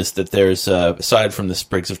here is that there's aside from the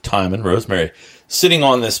sprigs of thyme and rosemary, sitting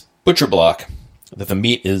on this butcher block that the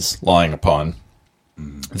meat is lying upon,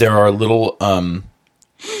 there are little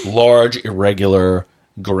large irregular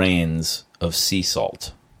grains of sea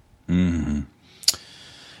salt. Mm-hmm.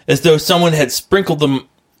 As though someone had sprinkled them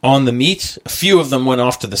on the meat. A few of them went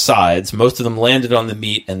off to the sides. Most of them landed on the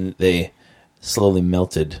meat, and they slowly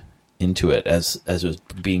melted into it as it was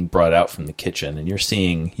being brought out from the kitchen. And you're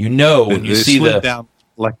seeing, when you see down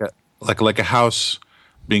like a house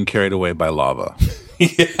being carried away by lava.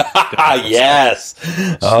 Yes.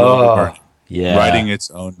 Yeah. Riding its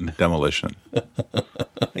own demolition.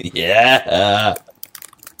 Yeah.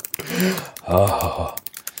 Oh.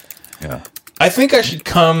 Yeah. I think I should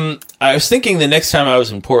come. I was thinking the next time I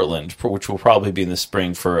was in Portland, which will probably be in the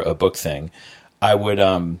spring for a book thing, I would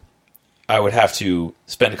have to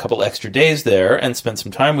spend a couple extra days there and spend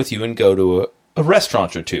some time with you and go to a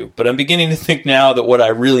restaurant or two. But I'm beginning to think now that what I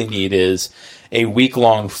really need is a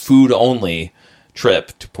week-long food-only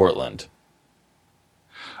trip to Portland.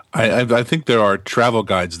 I think there are travel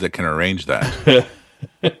guides that can arrange that.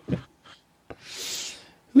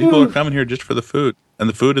 People are coming here just for the food, and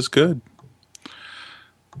the food is good.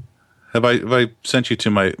 Have I sent you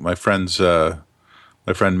to my friend's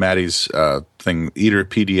my friend Maddie's thing, Eater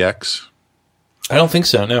PDX? I don't think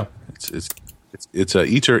so. No, it's a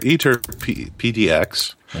Eater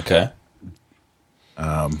PDX. Okay.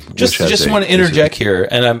 Just want to interject here,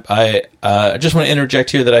 and I just want to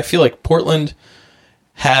interject here that I feel like Portland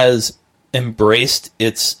has embraced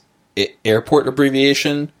its airport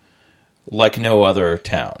abbreviation like no other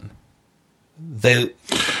town.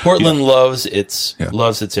 Portland loves its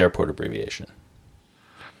airport abbreviation.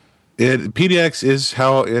 PDX is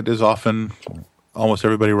how it is often. Almost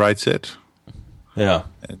everybody writes it. Yeah,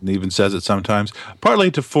 and even says it sometimes,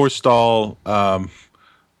 partly to forestall the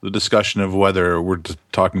discussion of whether we're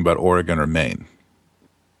talking about Oregon or Maine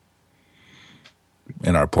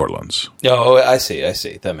in our Portlands. Oh, I see.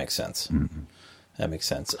 That makes sense. Mm-hmm. That makes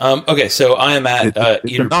sense. Okay, so I am at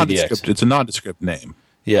Eater PDX. It's a nondescript name.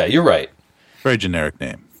 Yeah, you're right. Very generic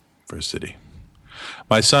name for a city.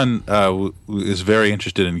 My son is very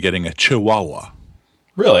interested in getting a Chihuahua.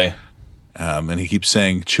 Really? And he keeps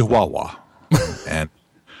saying Chihuahua. And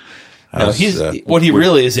what he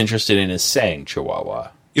really is interested in is saying Chihuahua.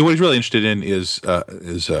 What he's really interested in is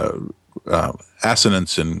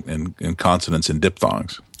assonance and consonants and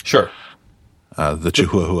diphthongs. Sure. The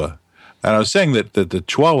Chihuahua. And I was saying that the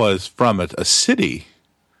Chihuahua is from a city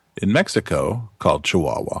in Mexico called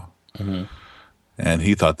Chihuahua. Mm-hmm. And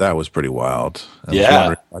he thought that was pretty wild. And yeah. I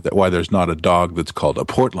was wondering why there's not a dog that's called a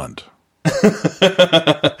Portland. And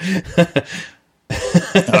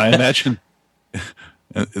I imagine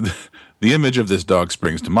the image of this dog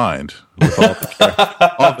springs to mind with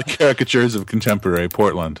all the caricatures of contemporary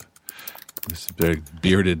Portland. This very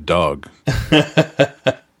bearded dog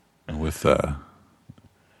with I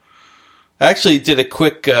actually did a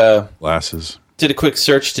quick glasses. Did a quick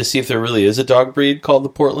search to see if there really is a dog breed called the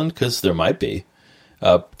Portland, because there might be.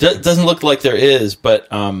 Doesn't look like there is, but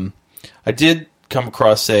I did come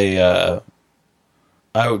across a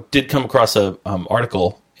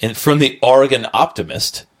article from the Oregon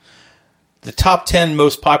Optimist, the top 10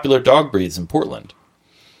 most popular dog breeds in Portland.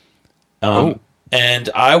 And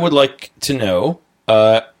I would like to know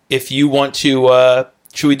if you want to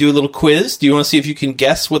Should we do a little quiz? Do you want to see if you can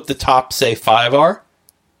guess what the top, say, 5 are?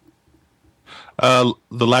 The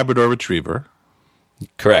Labrador Retriever.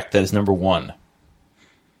 Correct. That is number 1.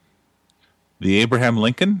 The Abraham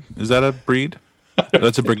Lincoln. Is that a breed?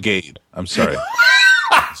 That's a brigade. I'm sorry.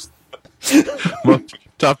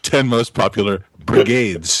 Top 10 most popular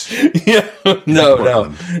brigades. Yeah.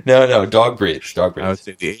 No. Dog breeds. I would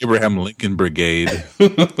say the Abraham Lincoln Brigade.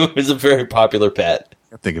 It's a very popular pet. I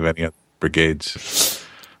can't think of any other brigades.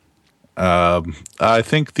 I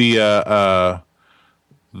think the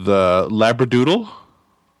Labradoodle.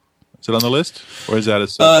 Is it on the list, or is that a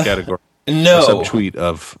subcategory? No, a subtweet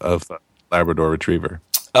of Labrador Retriever.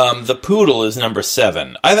 The poodle is number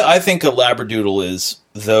 7. I think a Labradoodle is,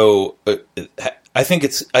 though. I think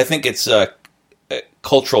its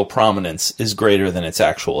cultural prominence is greater than its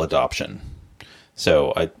actual adoption.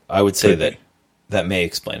 So I would say that may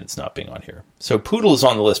explain its not being on here. So poodle is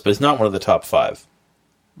on the list, but it's not one of the top 5.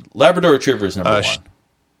 Labrador Retriever is number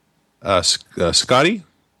 1. Scotty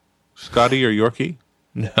or Yorkie?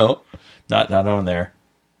 No, not on there.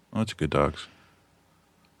 Oh, that's good dogs.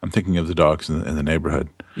 I'm thinking of the dogs in the neighborhood.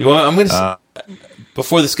 I'm going to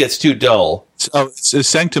before this gets too dull. It's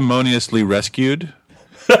sanctimoniously rescued.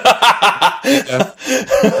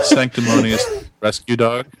 Sanctimonious rescue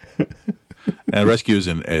dog, and rescue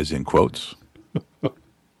is in quotes.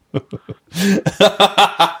 Is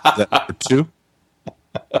that number 2?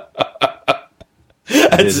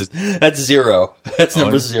 That's 0. That's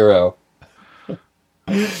number 0.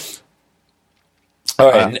 All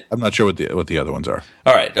right. I'm not sure what the other ones are.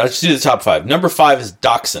 All right, let's do the top 5. Number 5 is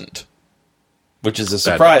Dachshund, which is a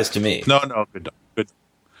surprise to me. No, good.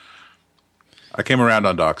 I came around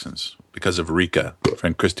on Dachshunds because of Rika,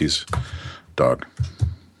 friend Christie's dog.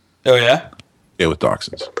 Oh, yeah? Yeah, with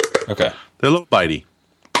Dachshunds. Okay. They're low bitey.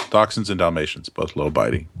 Dachshunds and Dalmatians, both low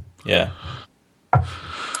bitey. Yeah.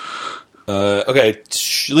 Okay,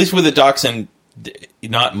 at least with a Dachshund,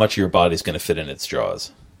 not much of your body's going to fit in its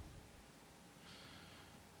jaws.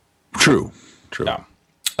 True. Yeah.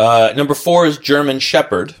 Number 4 is German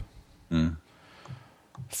Shepherd.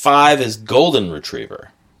 5 is Golden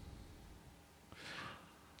Retriever.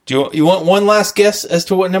 Do you want one last guess as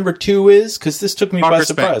to what number 2 is? Because this took me by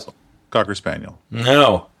surprise. Cocker Spaniel.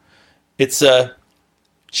 No. It's a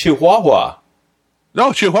Chihuahua.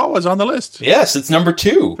 No, Chihuahua's on the list. Yes, it's number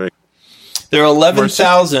 2. There are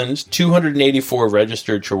 11,284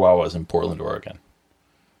 registered Chihuahuas in Portland, Oregon.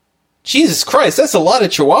 Jesus Christ, that's a lot of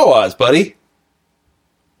Chihuahuas, buddy.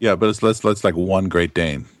 Yeah, but it's like one Great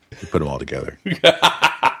Dane. You put them all together.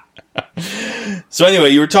 So anyway,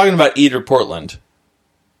 you were talking about Eater Portland.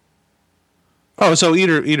 Oh, so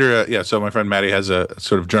Eater, yeah. So my friend Maddie has a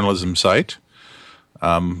sort of journalism site,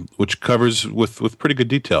 which covers with pretty good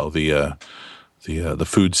detail the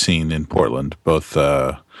food scene in Portland, both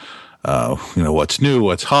what's new,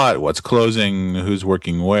 what's hot, what's closing, who's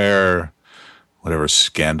working where, whatever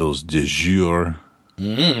scandals du jour,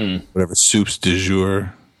 whatever soups du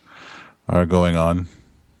jour are going on.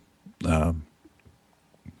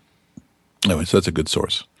 Anyway, so that's a good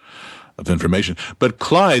source of information. But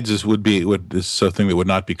Clyde's is something that would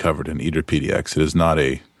not be covered in Eater PDX. It is not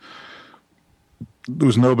there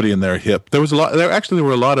was nobody in there hip. There were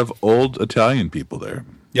a lot of old Italian people there.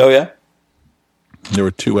 Oh yeah. There were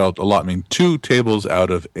two tables out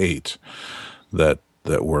of 8 that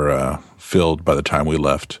were filled by the time we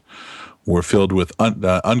left were filled with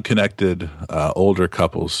unconnected older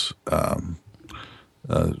couples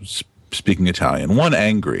speaking Italian. One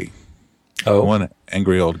angry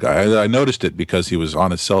old guy. I noticed it because he was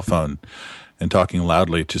on his cell phone and talking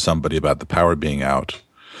loudly to somebody about the power being out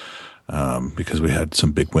because we had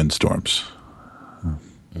some big windstorms.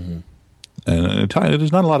 Mm-hmm. And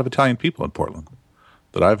there's not a lot of Italian people in Portland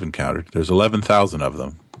that I've encountered. There's 11,000 of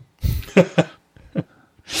them.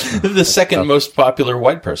 The second most popular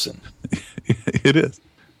white person. It is.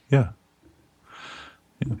 Yeah.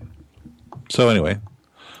 So anyway,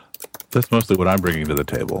 that's mostly what I'm bringing to the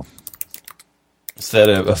table. Is that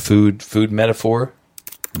a food metaphor?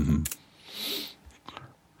 Mm-hmm.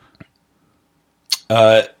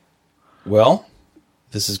 Well,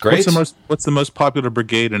 this is great. What's the most popular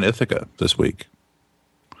brigade in Ithaca this week?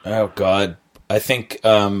 Oh God, I think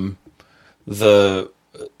the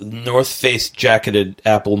North Face jacketed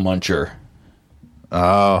apple muncher.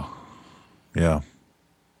 Oh, yeah.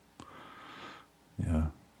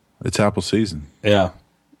 It's apple season. Yeah,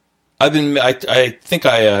 I think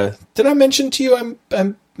did I mention to you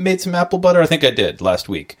I made some apple butter? I think I did last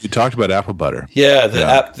week. You talked about apple butter. Yeah,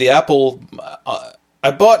 the apple. I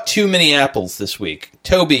bought too many apples this week.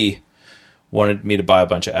 Toby wanted me to buy a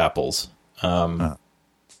bunch of apples.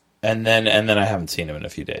 then I haven't seen them in a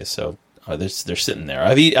few days. So they're sitting there.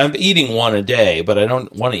 I'm eating one a day, but I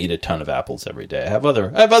don't want to eat a ton of apples every day. I have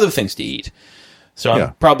other things to eat. So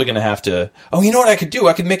I'm probably going to have to. Oh, you know what I could do?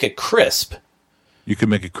 I could make it crisp. You could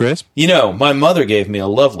make it crisp? My mother gave me a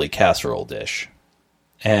lovely casserole dish.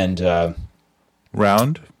 And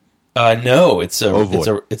round? No, it's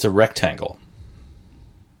a rectangle.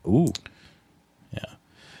 Ooh. Yeah.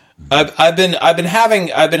 I've been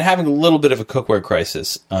having a little bit of a cookware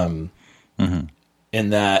crisis. In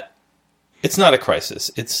that it's not a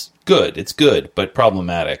crisis. It's good, but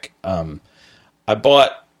problematic. I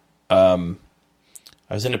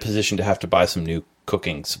was in a position to have to buy some new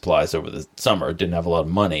cooking supplies over the summer. Didn't have a lot of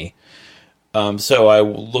money. So I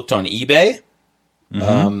looked on eBay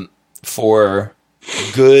for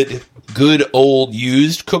good old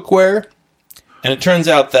used cookware. And it turns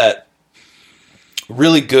out that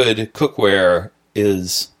really good cookware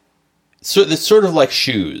it's sort of like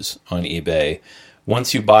shoes on eBay.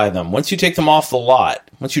 Once you buy them, once you take them off the lot,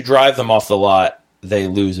 once you drive them off the lot, they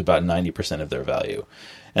lose about 90% of their value.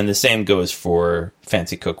 And the same goes for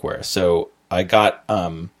fancy cookware. So I got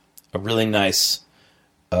a really nice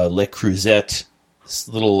Le Creuset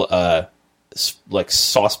little like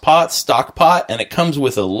sauce pot, stock pot, and it comes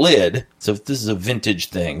with a lid. So this is a vintage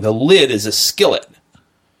thing. The lid is a skillet.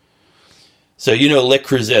 So Le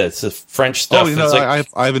Creuset, it's the French stuff. Oh,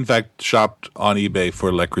 I've in fact shopped on eBay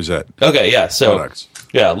for Le Creuset. Okay, yeah. So products.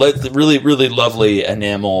 Yeah, really, really lovely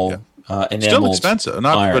enamel. Still expensive,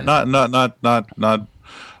 not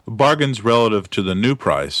bargains relative to the new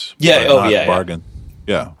price. Yeah, bargain.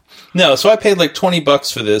 Yeah. No, so I paid like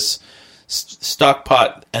 $20 for this stock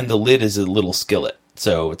pot, and the lid is a little skillet.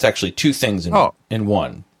 So it's actually two things in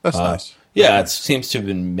one. That's nice. Yeah, it seems to have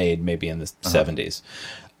been made maybe in the 70s.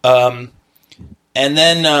 And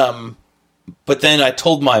then, but then I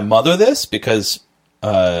told my mother this because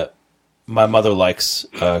my mother likes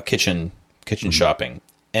kitchen shopping,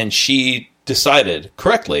 and she decided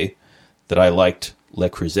correctly that I liked Le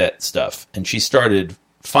Creuset stuff, and she started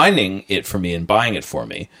finding it for me and buying it for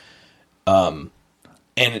me.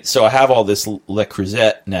 And so I have all this Le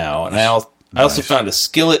Creuset now, and I also found a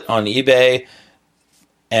skillet on eBay,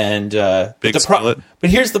 and skillet. But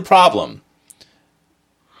here's the problem.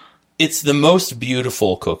 It's the most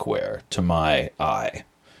beautiful cookware to my eye.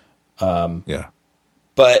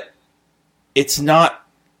 But it's not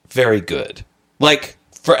very good. Like,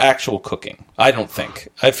 for actual cooking, I don't think.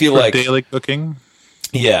 I feel like daily cooking?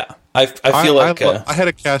 Yeah. I feel like... I had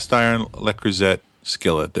a cast iron Le Creuset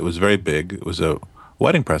skillet that was very big. It was a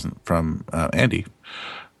wedding present from Andy.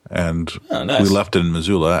 And nice. We left it in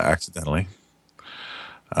Missoula accidentally.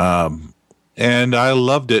 And I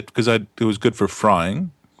loved it because it was good for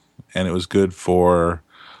frying, and it was good for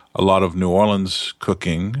a lot of New Orleans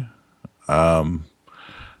cooking. But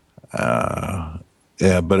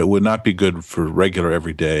it would not be good for regular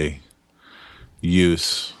everyday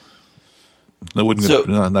use. It wouldn't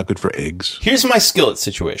not good for eggs. Here's my skillet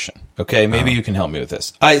situation. Okay, maybe you can help me with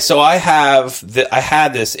this. I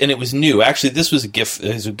had this, and it was new. Actually, this was a gift.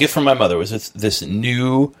 It was a gift from my mother. It was this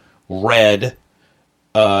new red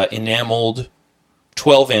enameled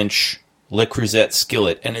 12-inch Le Creuset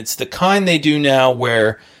skillet, and it's the kind they do now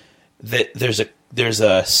where there's a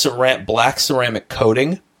black ceramic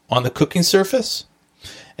coating on the cooking surface,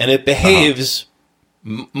 and it behaves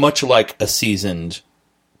much like a seasoned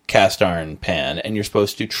cast iron pan, and you're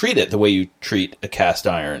supposed to treat it the way you treat a cast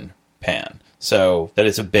iron pan. So that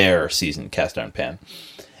it's a bare seasoned cast iron pan.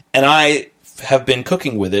 And I have been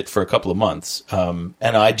cooking with it for a couple of months, and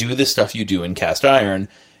I do the stuff you do in cast iron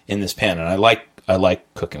in this pan, and I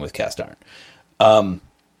like cooking with cast iron.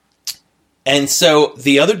 And so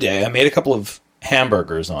the other day I made a couple of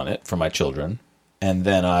hamburgers on it for my children, and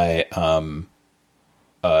then I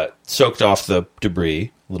soaked off the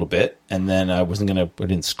debris a little bit, and then I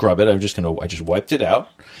didn't scrub it. I just wiped it out,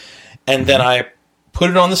 and then I put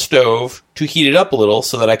it on the stove to heat it up a little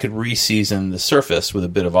so that I could re-season the surface with a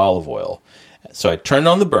bit of olive oil. So I turned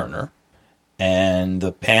on the burner, and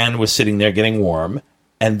the pan was sitting there getting warm,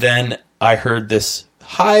 and then I heard this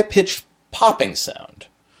high-pitched popping sound.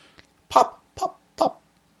 Pop, pop, pop.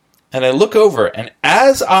 And I look over, and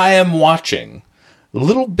as I am watching,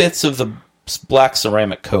 little bits of the black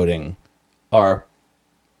ceramic coating are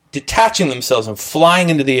detaching themselves and flying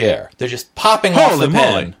into the air. They're just popping off the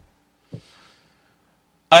pan.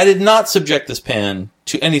 I did not subject this pan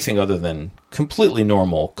to anything other than completely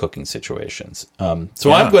normal cooking situations. I'm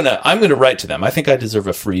gonna write to them. I think I deserve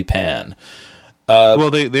a free pan. Well,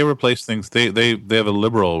 they replace things. They have a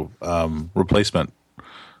liberal replacement.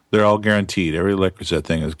 They're all guaranteed. Every Le Creuset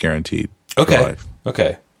thing is guaranteed. Okay.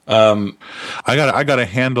 I got a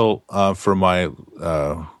handle for my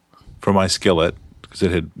skillet because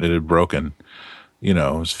it had broken. You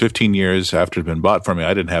know, it was 15 years after it had been bought for me.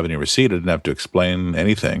 I didn't have any receipt. I didn't have to explain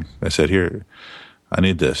anything. I said, "Here, I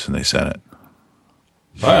need this," and they sent it.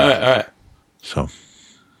 All right. So,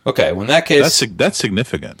 okay. Well, in that case, that's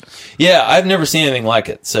significant. Yeah, I've never seen anything like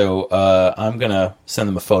it. So I'm gonna send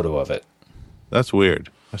them a photo of it. That's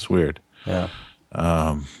weird. Yeah.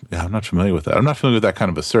 I'm not familiar with that. I'm not familiar with that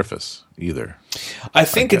kind of a surface either. I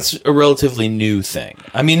think it's a relatively new thing.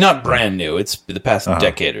 I mean, not brand new. It's the past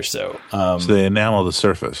decade or so. So they enamel the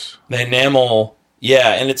surface. They enamel,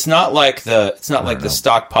 yeah, and it's not like the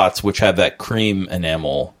stock pots which have that cream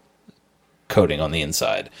enamel coating on the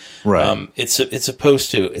inside. Right. It's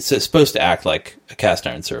supposed to act like a cast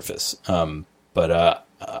iron surface, but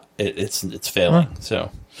it's failing.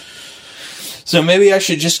 So maybe I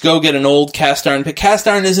should just go get an old cast iron. But cast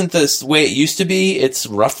iron isn't the way it used to be. It's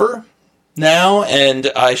rougher now, and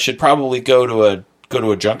I should probably go to a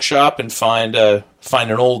junk shop and find an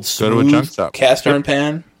old smooth cast iron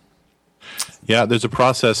pan. Yeah, there's a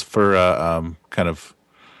process for kind of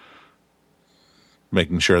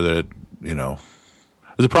making sure that there's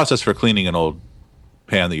a process for cleaning an old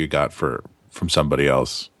pan that you got from somebody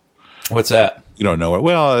else. What's that? You don't know it.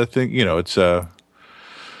 Well, I think it's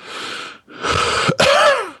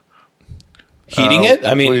heating it.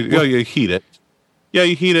 I mean, you heat it. Yeah,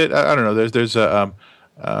 you heat it. I don't know. There's a.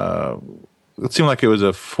 It seemed like it was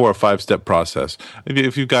a 4 or 5 step process.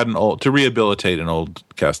 If you've got to rehabilitate an old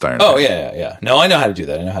cast iron. Oh yeah. No, I know how to do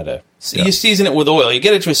that. I know how to. You season it with oil. You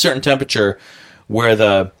get it to a certain temperature where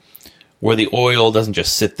the oil doesn't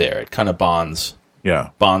just sit there. It kind of bonds.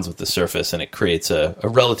 Yeah, bonds with the surface, and it creates a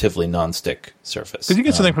relatively non-stick surface. Because you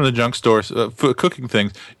get something from the junk store for cooking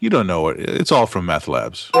things, you don't know it. It's all from meth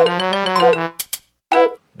labs.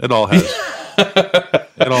 It all has.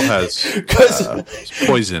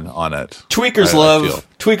 Poison on it.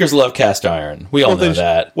 Tweakers love cast iron. We all know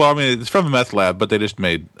that. Well, I mean, it's from a meth lab, but they just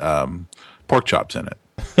made pork chops in it.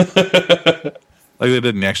 Like they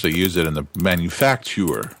didn't actually use it in the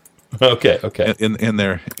manufacture. Okay. In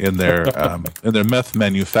their meth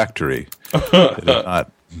manufactory, they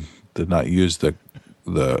did not use the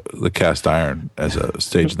cast iron as a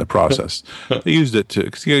stage in the process. They used it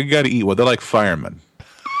because you got to eat. Well, they're like firemen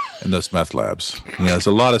in those meth labs. There's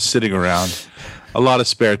a lot of sitting around, a lot of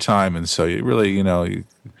spare time, and so you really, you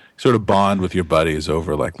sort of bond with your buddies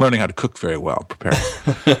over like learning how to cook very well, preparing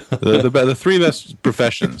the 3 best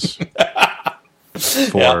professions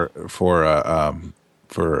for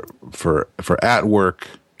at work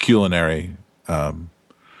culinary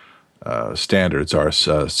standards are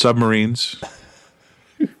submarines,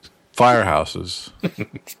 firehouses,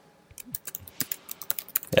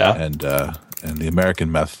 and the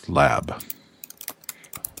American Meth Lab. A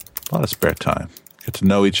lot of spare time. Get to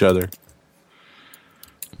know each other.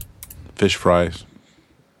 Fish fries.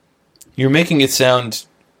 You're making it sound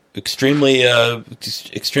extremely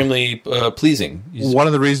pleasing. One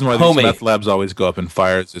of the reasons why these meth labs always go up in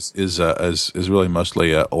fires is really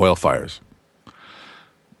mostly oil fires.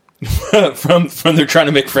 from they're trying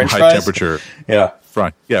to make French fries. High temperature. Yeah.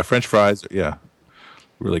 French fries. Yeah.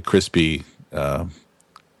 Really crispy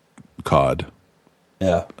cod.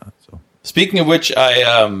 Yeah. Speaking of which,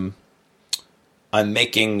 I'm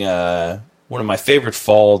making one of my favorite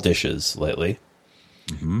fall dishes lately.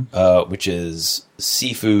 Which is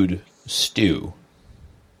seafood stew.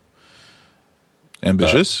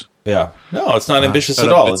 Ambitious? Yeah. No, it's not ambitious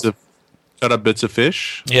at all. Cut up bits of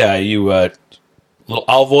fish? Yeah, you little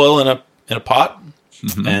olive oil in a pot,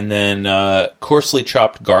 and then coarsely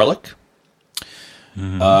chopped garlic,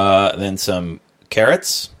 then some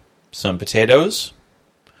carrots, some potatoes.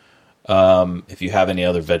 If you have any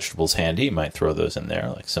other vegetables handy, you might throw those in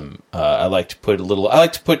there. Like some, I like to put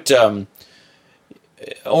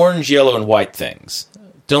orange, yellow, and white things.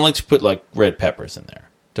 Don't like to put like red peppers in there.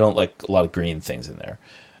 Don't like a lot of green things in there.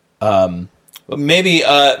 Maybe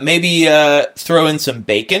throw in some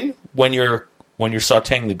bacon when you're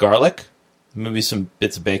sautéing the garlic. Maybe some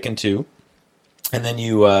bits of bacon too, and then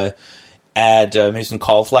you add maybe some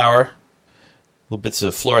cauliflower, little bits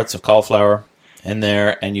of florets of cauliflower in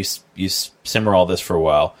there, and you simmer all this for a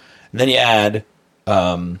while, and then you add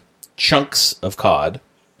chunks of cod.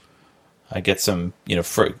 I get some,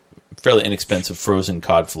 fairly inexpensive frozen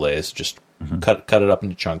cod fillets. Just cut it up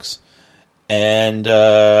into chunks, and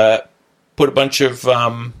put a bunch of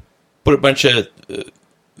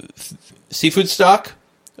seafood stock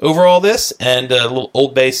over all this, and a little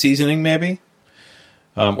Old Bay seasoning, maybe,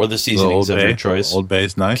 or the seasonings of your choice. Old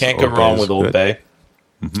Bay's nice. Can't go wrong with Old Bay.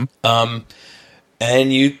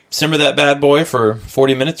 And you simmer that bad boy for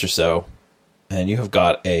 40 minutes or so, and you have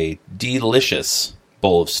got a delicious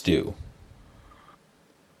bowl of stew.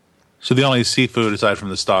 So the only seafood aside from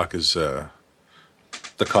the stock is the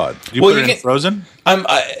cod. Do you put it in frozen?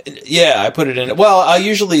 I put it in. Well, I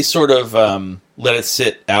usually sort of let it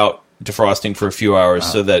sit out defrosting for a few hours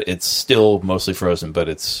so that it's still mostly frozen, but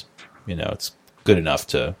it's it's good enough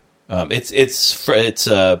to it's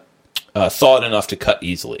thawed enough to cut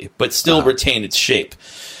easily, but still retain its shape.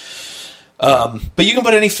 But you can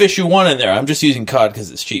put any fish you want in there. I'm just using cod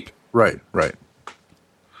because it's cheap. Right.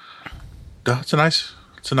 It's a nice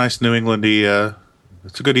New Englandy.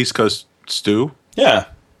 It's a good East Coast stew. Yeah.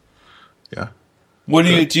 What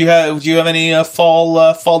do you have any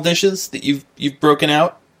fall dishes that you've broken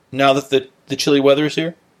out now that the chilly weather is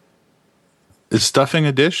here? Is stuffing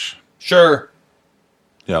a dish? Sure.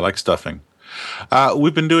 Yeah, I like stuffing.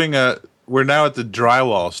 We've been doing we're now at the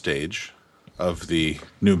drywall stage of the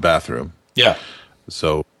new bathroom. Yeah.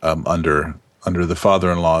 So under the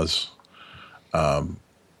father-in-law's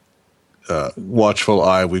watchful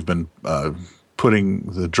eye, we've been putting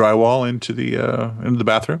the drywall into the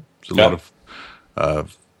bathroom. There's a lot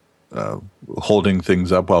of holding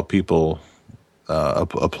things up while people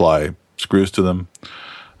apply screws to them.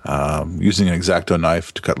 Using an X-Acto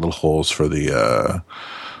knife to cut little holes for the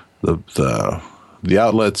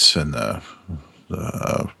outlets and the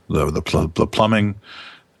plumbing,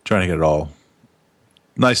 trying to get it all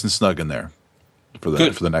nice and snug in there for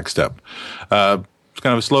the next step. It's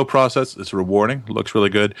kind of a slow process. It's rewarding. It looks really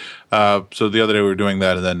good. So the other day we were doing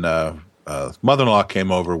that, and then mother-in-law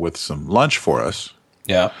came over with some lunch for us.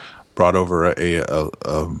 Yeah, brought over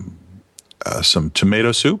some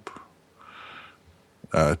tomato soup.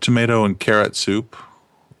 Tomato and carrot soup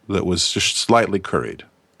that was just slightly curried.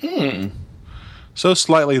 So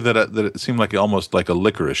slightly that it seemed like almost like a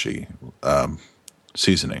licorice-y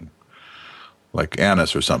seasoning, like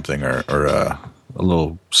anise or something, or a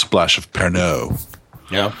little splash of Pernod.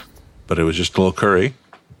 Yeah, but it was just a little curry,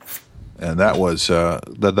 and that was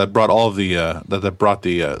that brought all of the that brought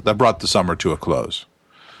the summer to a close.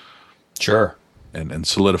 Sure, and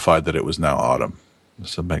solidified that it was now autumn.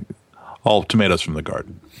 So all tomatoes from the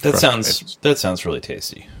garden. That sounds really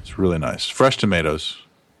tasty. It's really nice. Fresh tomatoes,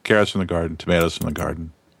 carrots from the garden, tomatoes from the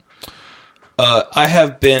garden. I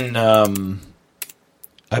have been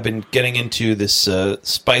I've been getting into this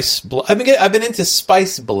spice. I've been into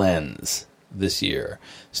spice blends this year,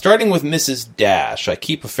 starting with Mrs. Dash. I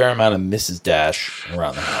keep a fair amount of Mrs. Dash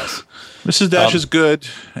around the house. Mrs. Dash is good,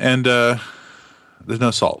 and there's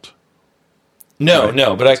no salt. No,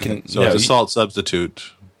 right? But I can. So it's a salt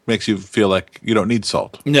substitute. Makes you feel like you don't need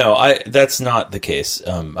salt. No, that's not the case.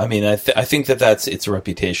 I mean, I think that's its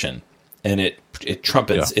reputation, and it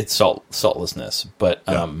trumpets its saltlessness. But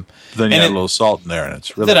then you add a little salt in there, and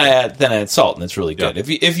it's really. Then I add salt, and it's really good.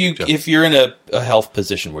 If you're in a health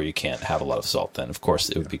position where you can't have a lot of salt, then of course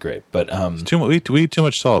it would be great. But we eat too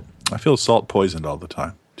much salt. I feel salt poisoned all the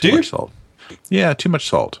time. Too much salt. Yeah, too much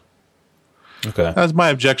salt. Okay, that was my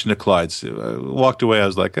objection to Clyde's. I walked away. I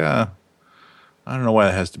was like, I don't know why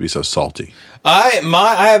it has to be so salty. I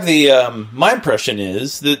have the my impression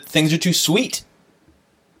is that things are too sweet.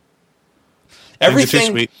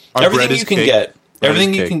 Everything you can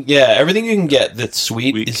get that's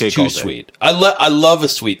sweet is too sweet. I love a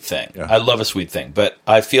sweet thing. Yeah. I love a sweet thing, but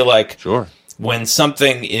I feel like when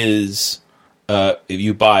something is if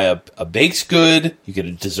you buy a baked good, you get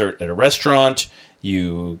a dessert at a restaurant,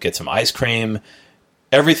 you get some ice cream,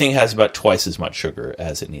 everything has about twice as much sugar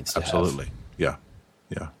as it needs to have. Absolutely. Yeah.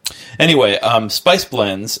 Anyway, spice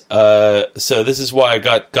blends. So this is why I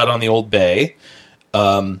got on the Old Bay.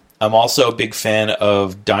 I'm also a big fan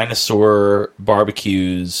of Dinosaur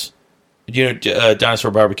Barbecues.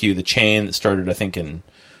 Dinosaur Barbecue, the chain that started, I think, in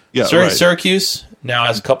Syracuse. Now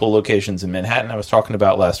has a couple of locations in Manhattan. I was talking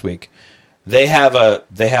about last week. They have a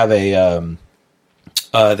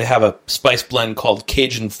spice blend called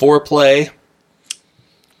Cajun Foreplay.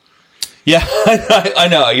 Yeah, I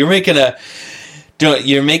know you're making a.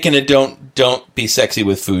 Don't be sexy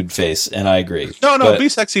with food face, and I agree. No, be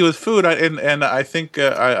sexy with food. And I think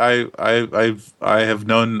I have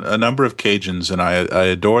known a number of Cajuns, and I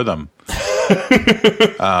adore them.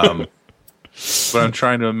 But I'm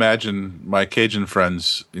trying to imagine my Cajun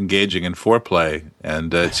friends engaging in foreplay,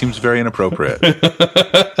 and it seems very inappropriate.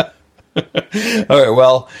 All right.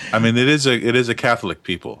 Well, I mean, it is a Catholic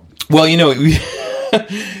people. Well,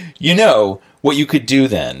 what you could do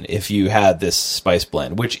then if you had this spice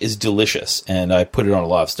blend, which is delicious, and I put it on a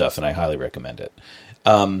lot of stuff, and I highly recommend it.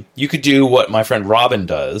 You could do what my friend Robin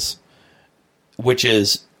does, which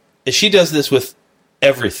is she does this with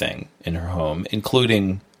everything in her home,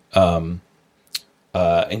 including I'm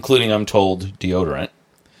told, deodorant.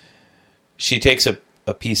 She takes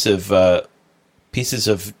a piece of pieces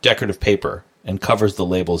of decorative paper and covers the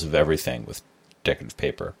labels of everything with decorative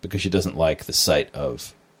paper because she doesn't like the sight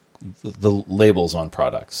of the labels on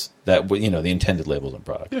products, that the intended labels on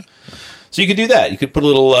products. Yeah. So you could do that. You could put a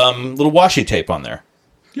little washi tape on there,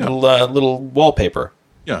 little wallpaper.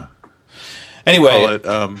 Yeah. Anyway,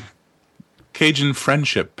 call it Cajun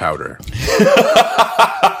friendship powder.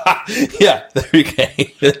 Yeah, there you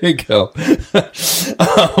go.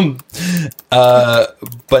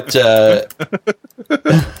 But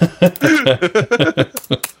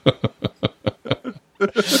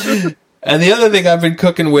and the other thing I've been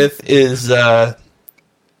cooking with is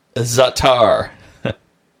za'atar.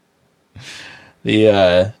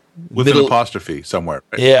 The with an apostrophe somewhere.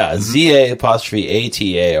 Right? Yeah,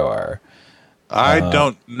 ZA''ATAR. I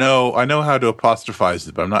don't know. I know how to apostrophize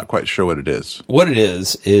it, but I'm not quite sure what it is. What it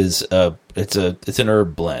is it's an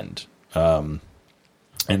herb blend, and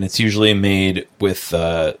it's usually made with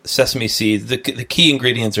sesame seeds. The key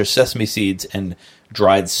ingredients are sesame seeds and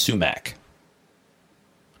dried sumac.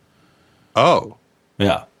 Oh,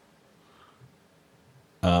 yeah.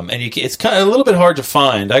 And it's kind of a little bit hard to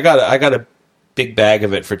find. I got a big bag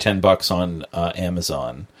of it for $10 on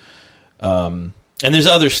Amazon, and there's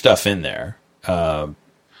other stuff in there.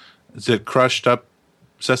 Is it crushed up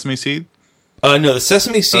sesame seed? No, the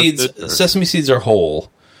sesame seeds are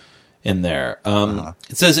whole in there.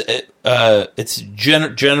 It says it's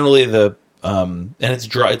generally and it's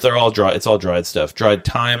dry. They're all dry. It's all dried stuff. Dried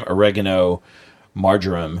thyme, oregano,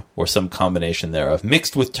 marjoram, or some combination thereof,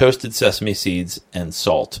 mixed with toasted sesame seeds and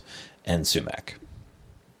salt and sumac.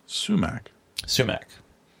 Sumac.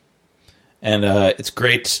 And it's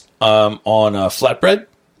great on flatbread.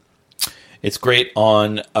 It's great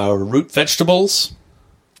on root vegetables.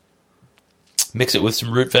 Mix it with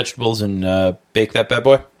some root vegetables and bake that bad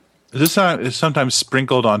boy. Is this sometimes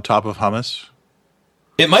sprinkled on top of hummus?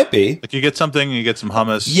 It might be. Like you get something, you get some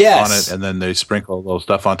hummus on it, and then they sprinkle a little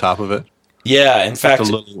stuff on top of it. Yeah, in fact,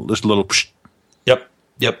 just a little. Psh. Yep.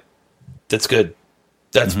 That's good.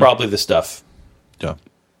 That's probably the stuff. Yeah.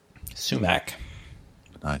 Sumac.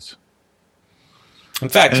 Nice. In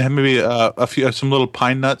fact, and maybe some little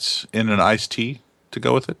pine nuts in an iced tea to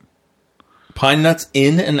go with it. Pine nuts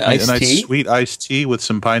in an iced tea? A nice sweet iced tea with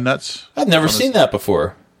some pine nuts. I've never seen that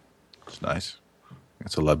before. It's nice.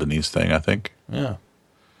 It's a Lebanese thing, I think. Yeah.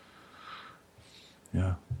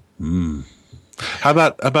 Yeah. How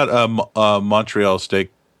about Montreal steak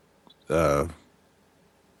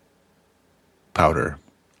powder?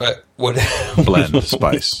 What blend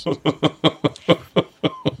spice?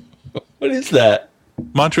 What is that?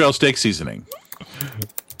 Montreal steak seasoning.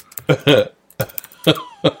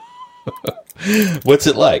 What's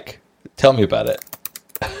it like? Tell me about it.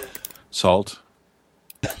 Salt.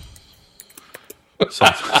 It's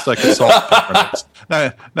like a salt and pepper mix.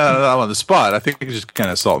 No, I'm on the spot. I think it's just kind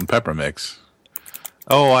of salt and pepper mix.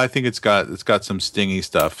 Oh, I think it's got some stingy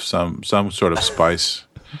stuff, some sort of spice.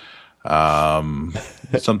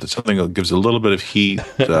 Something that gives a little bit of heat,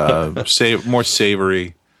 more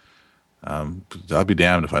savory. I'll be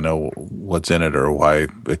damned if I know what's in it or why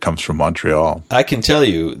it comes from Montreal. I can tell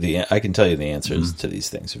you the answers to these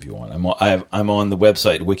things if you want. I'm on the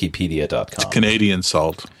website wikipedia.com. It's Canadian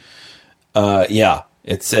salt. Yeah,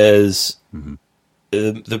 it says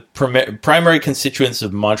the primary constituents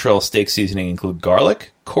of Montreal steak seasoning include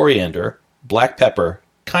garlic, coriander, black pepper,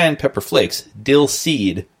 cayenne pepper flakes, dill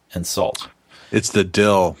seed, and salt. It's the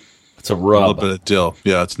dill. It's a rub. A little bit of dill.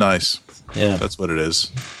 Yeah, it's nice. Yeah, that's what it is.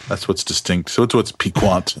 That's what's distinct. So it's what's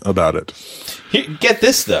piquant about it. Here, get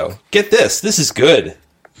this though. Get this. This is good.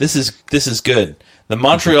 This is good. The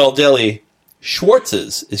Montreal deli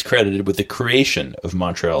Schwartz's is credited with the creation of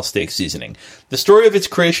Montreal steak seasoning. The story of its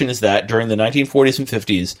creation is that during the 1940s and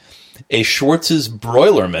 50s, a Schwartz's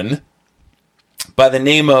broilerman by the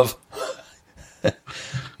name of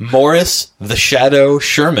Morris the Shadow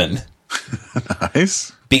Sherman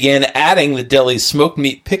nice. began adding the deli's smoked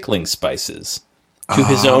meat pickling spices to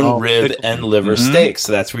his own rib and liver steaks.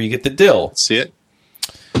 So that's where you get the dill. See it?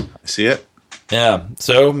 Yeah.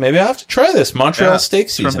 So maybe I have to try this Montreal steak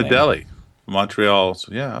seasoning. From the deli. Montreal.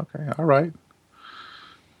 Yeah, okay. All right.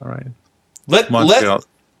 Let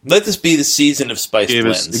this be the season of spice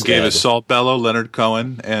blends. It gave us Salt Bellow, Leonard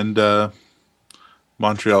Cohen, and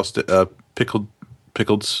Montreal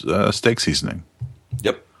pickled steak seasoning.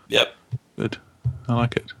 Yep. Good. I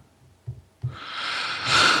like it.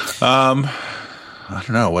 I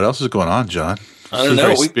don't know. What else is going on, John? I don't know.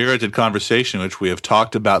 This is a very spirited conversation in which we have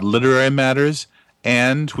talked about literary matters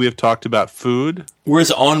And we have talked about food. We're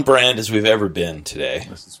as on brand as we've ever been today.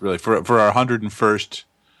 This is really for our 101st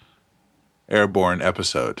Airborne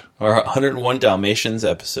episode. Our 101 Dalmatians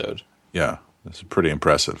episode. Yeah, this is pretty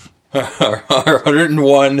impressive. Our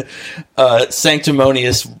 101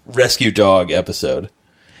 Sanctimonious Rescue Dog episode.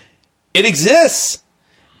 It exists!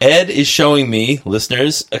 Ed is showing me,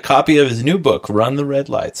 listeners, a copy of his new book, Run the Red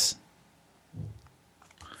Lights.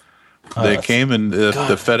 They came and the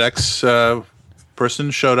FedEx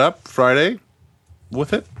person showed up Friday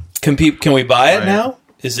with it. Can we buy it now?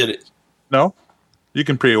 Is it? No, you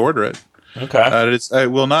can pre-order it. Okay.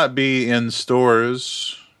 It will not be in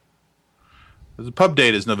stores. The pub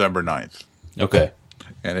date is November 9th. Okay.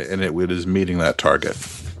 And it is meeting that target.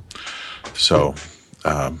 So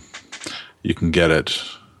you can get it.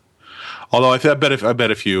 Although I bet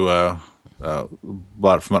if you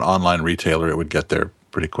bought it from an online retailer, it would get there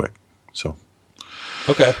pretty quick. So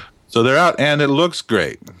okay. So they're out, and it looks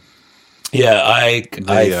great. Yeah, I think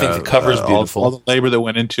the cover is beautiful. All the labor that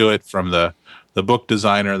went into it, from the book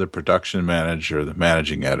designer, the production manager, the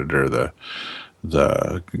managing editor,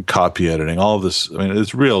 the copy editing, all of this. I mean,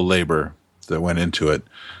 it's real labor that went into it,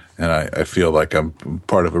 and I feel like I'm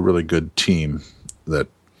part of a really good team that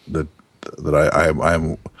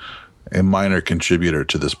I'm a minor contributor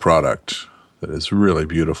to this product that is really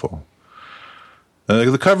beautiful.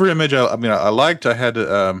 The cover image, I liked. I had,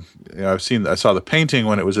 I saw the painting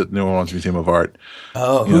when it was at New Orleans Museum of Art.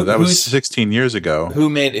 Oh, that was 16 years ago. Who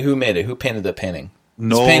made it? Who painted the painting?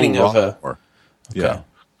 Noel painting Rockmore. Okay.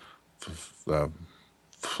 Yeah.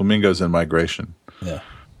 Flamingos in Migration. Yeah.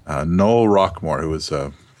 Noel Rockmore, who was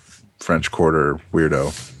a French Quarter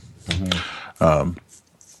weirdo. Mm-hmm.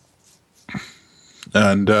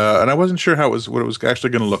 And I wasn't sure what it was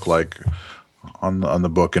actually going to look like on the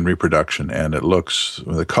book in reproduction, and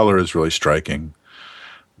the color is really striking.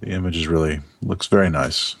 The image looks very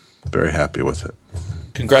nice. Very happy with it.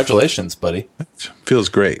 Congratulations, buddy. It feels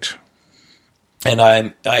great. And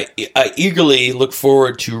I eagerly look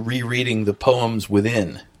forward to rereading the poems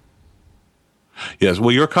within. Yes,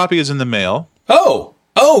 well, your copy is in the mail. Oh,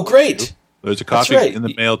 great. There's a copy in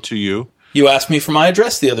the mail to you. You asked me for my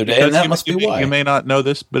address the other day, and that must be why. You may not know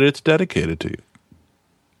this, but it's dedicated to you.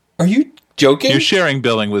 Are you joking? You're sharing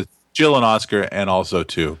billing with Jill and Oscar, and also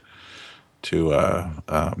to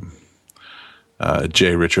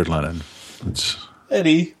J. Richard Lennon.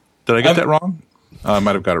 Eddie. Did I get that wrong? I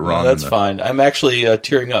might have got it wrong. No, that's fine. I'm actually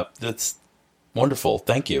tearing up. That's wonderful.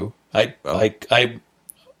 Thank you. It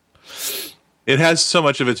has so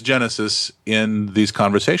much of its genesis in these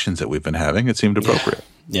conversations that we've been having. It seemed appropriate.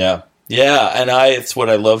 Yeah. And it's what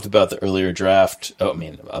I loved about the earlier draft.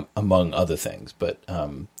 Among other things, but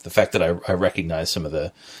the fact that I recognize some of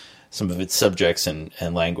its subjects and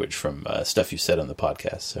language from stuff you said on the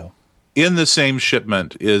podcast. So, in the same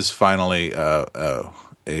shipment is finally a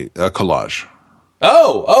collage.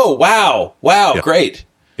 Oh, wow, yeah. Great.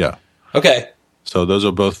 Yeah. Okay. So those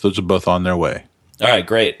are both on their way. All right,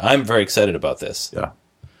 great. I'm very excited about this. Yeah.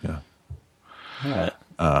 All right.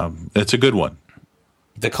 It's a good one.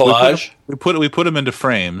 The collage. We put them into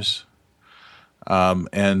frames,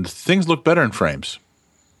 and things look better in frames.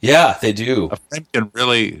 Yeah, they do. A frame can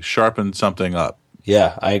really sharpen something up.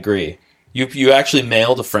 Yeah, I agree. You actually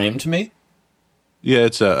mailed a frame to me? Yeah,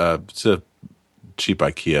 it's a cheap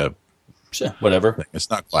IKEA. Sure, whatever. Thing.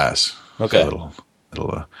 It's not glass. Okay. So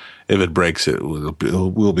it'll if it breaks, it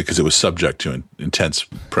will because it was subject to intense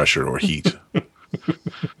pressure or heat.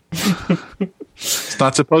 It's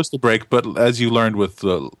not supposed to break, but as you learned with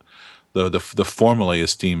the formerly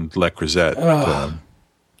esteemed Le Creuset,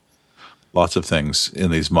 lots of things in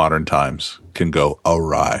these modern times can go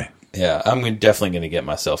awry. Yeah, I'm definitely going to get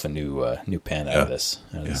myself a new pen out of this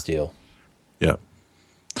deal. Yeah.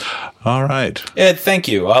 All right. Ed, thank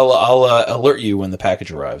you. I'll alert you when the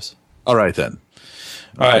package arrives. All right then.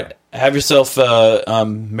 All right. Have yourself a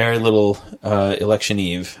merry little election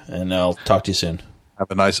eve, and I'll talk to you soon. Have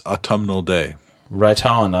a nice autumnal day. Right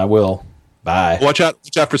on, I will. Bye. Watch out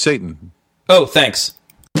for Satan. Oh, thanks.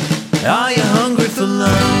 Are you hungry for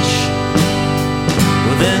lunch?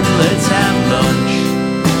 Well then let's have lunch.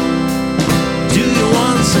 Do you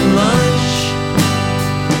want some lunch?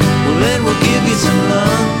 Well then we'll give you some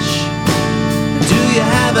lunch. Do you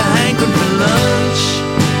have a hankering for lunch?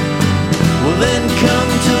 Well then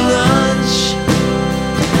come to lunch,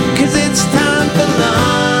 'cause it's time for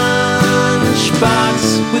Lunchbox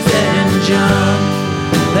with Ed and John.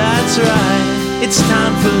 That's right, it's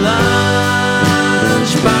time for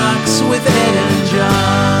Lunchbox with Ed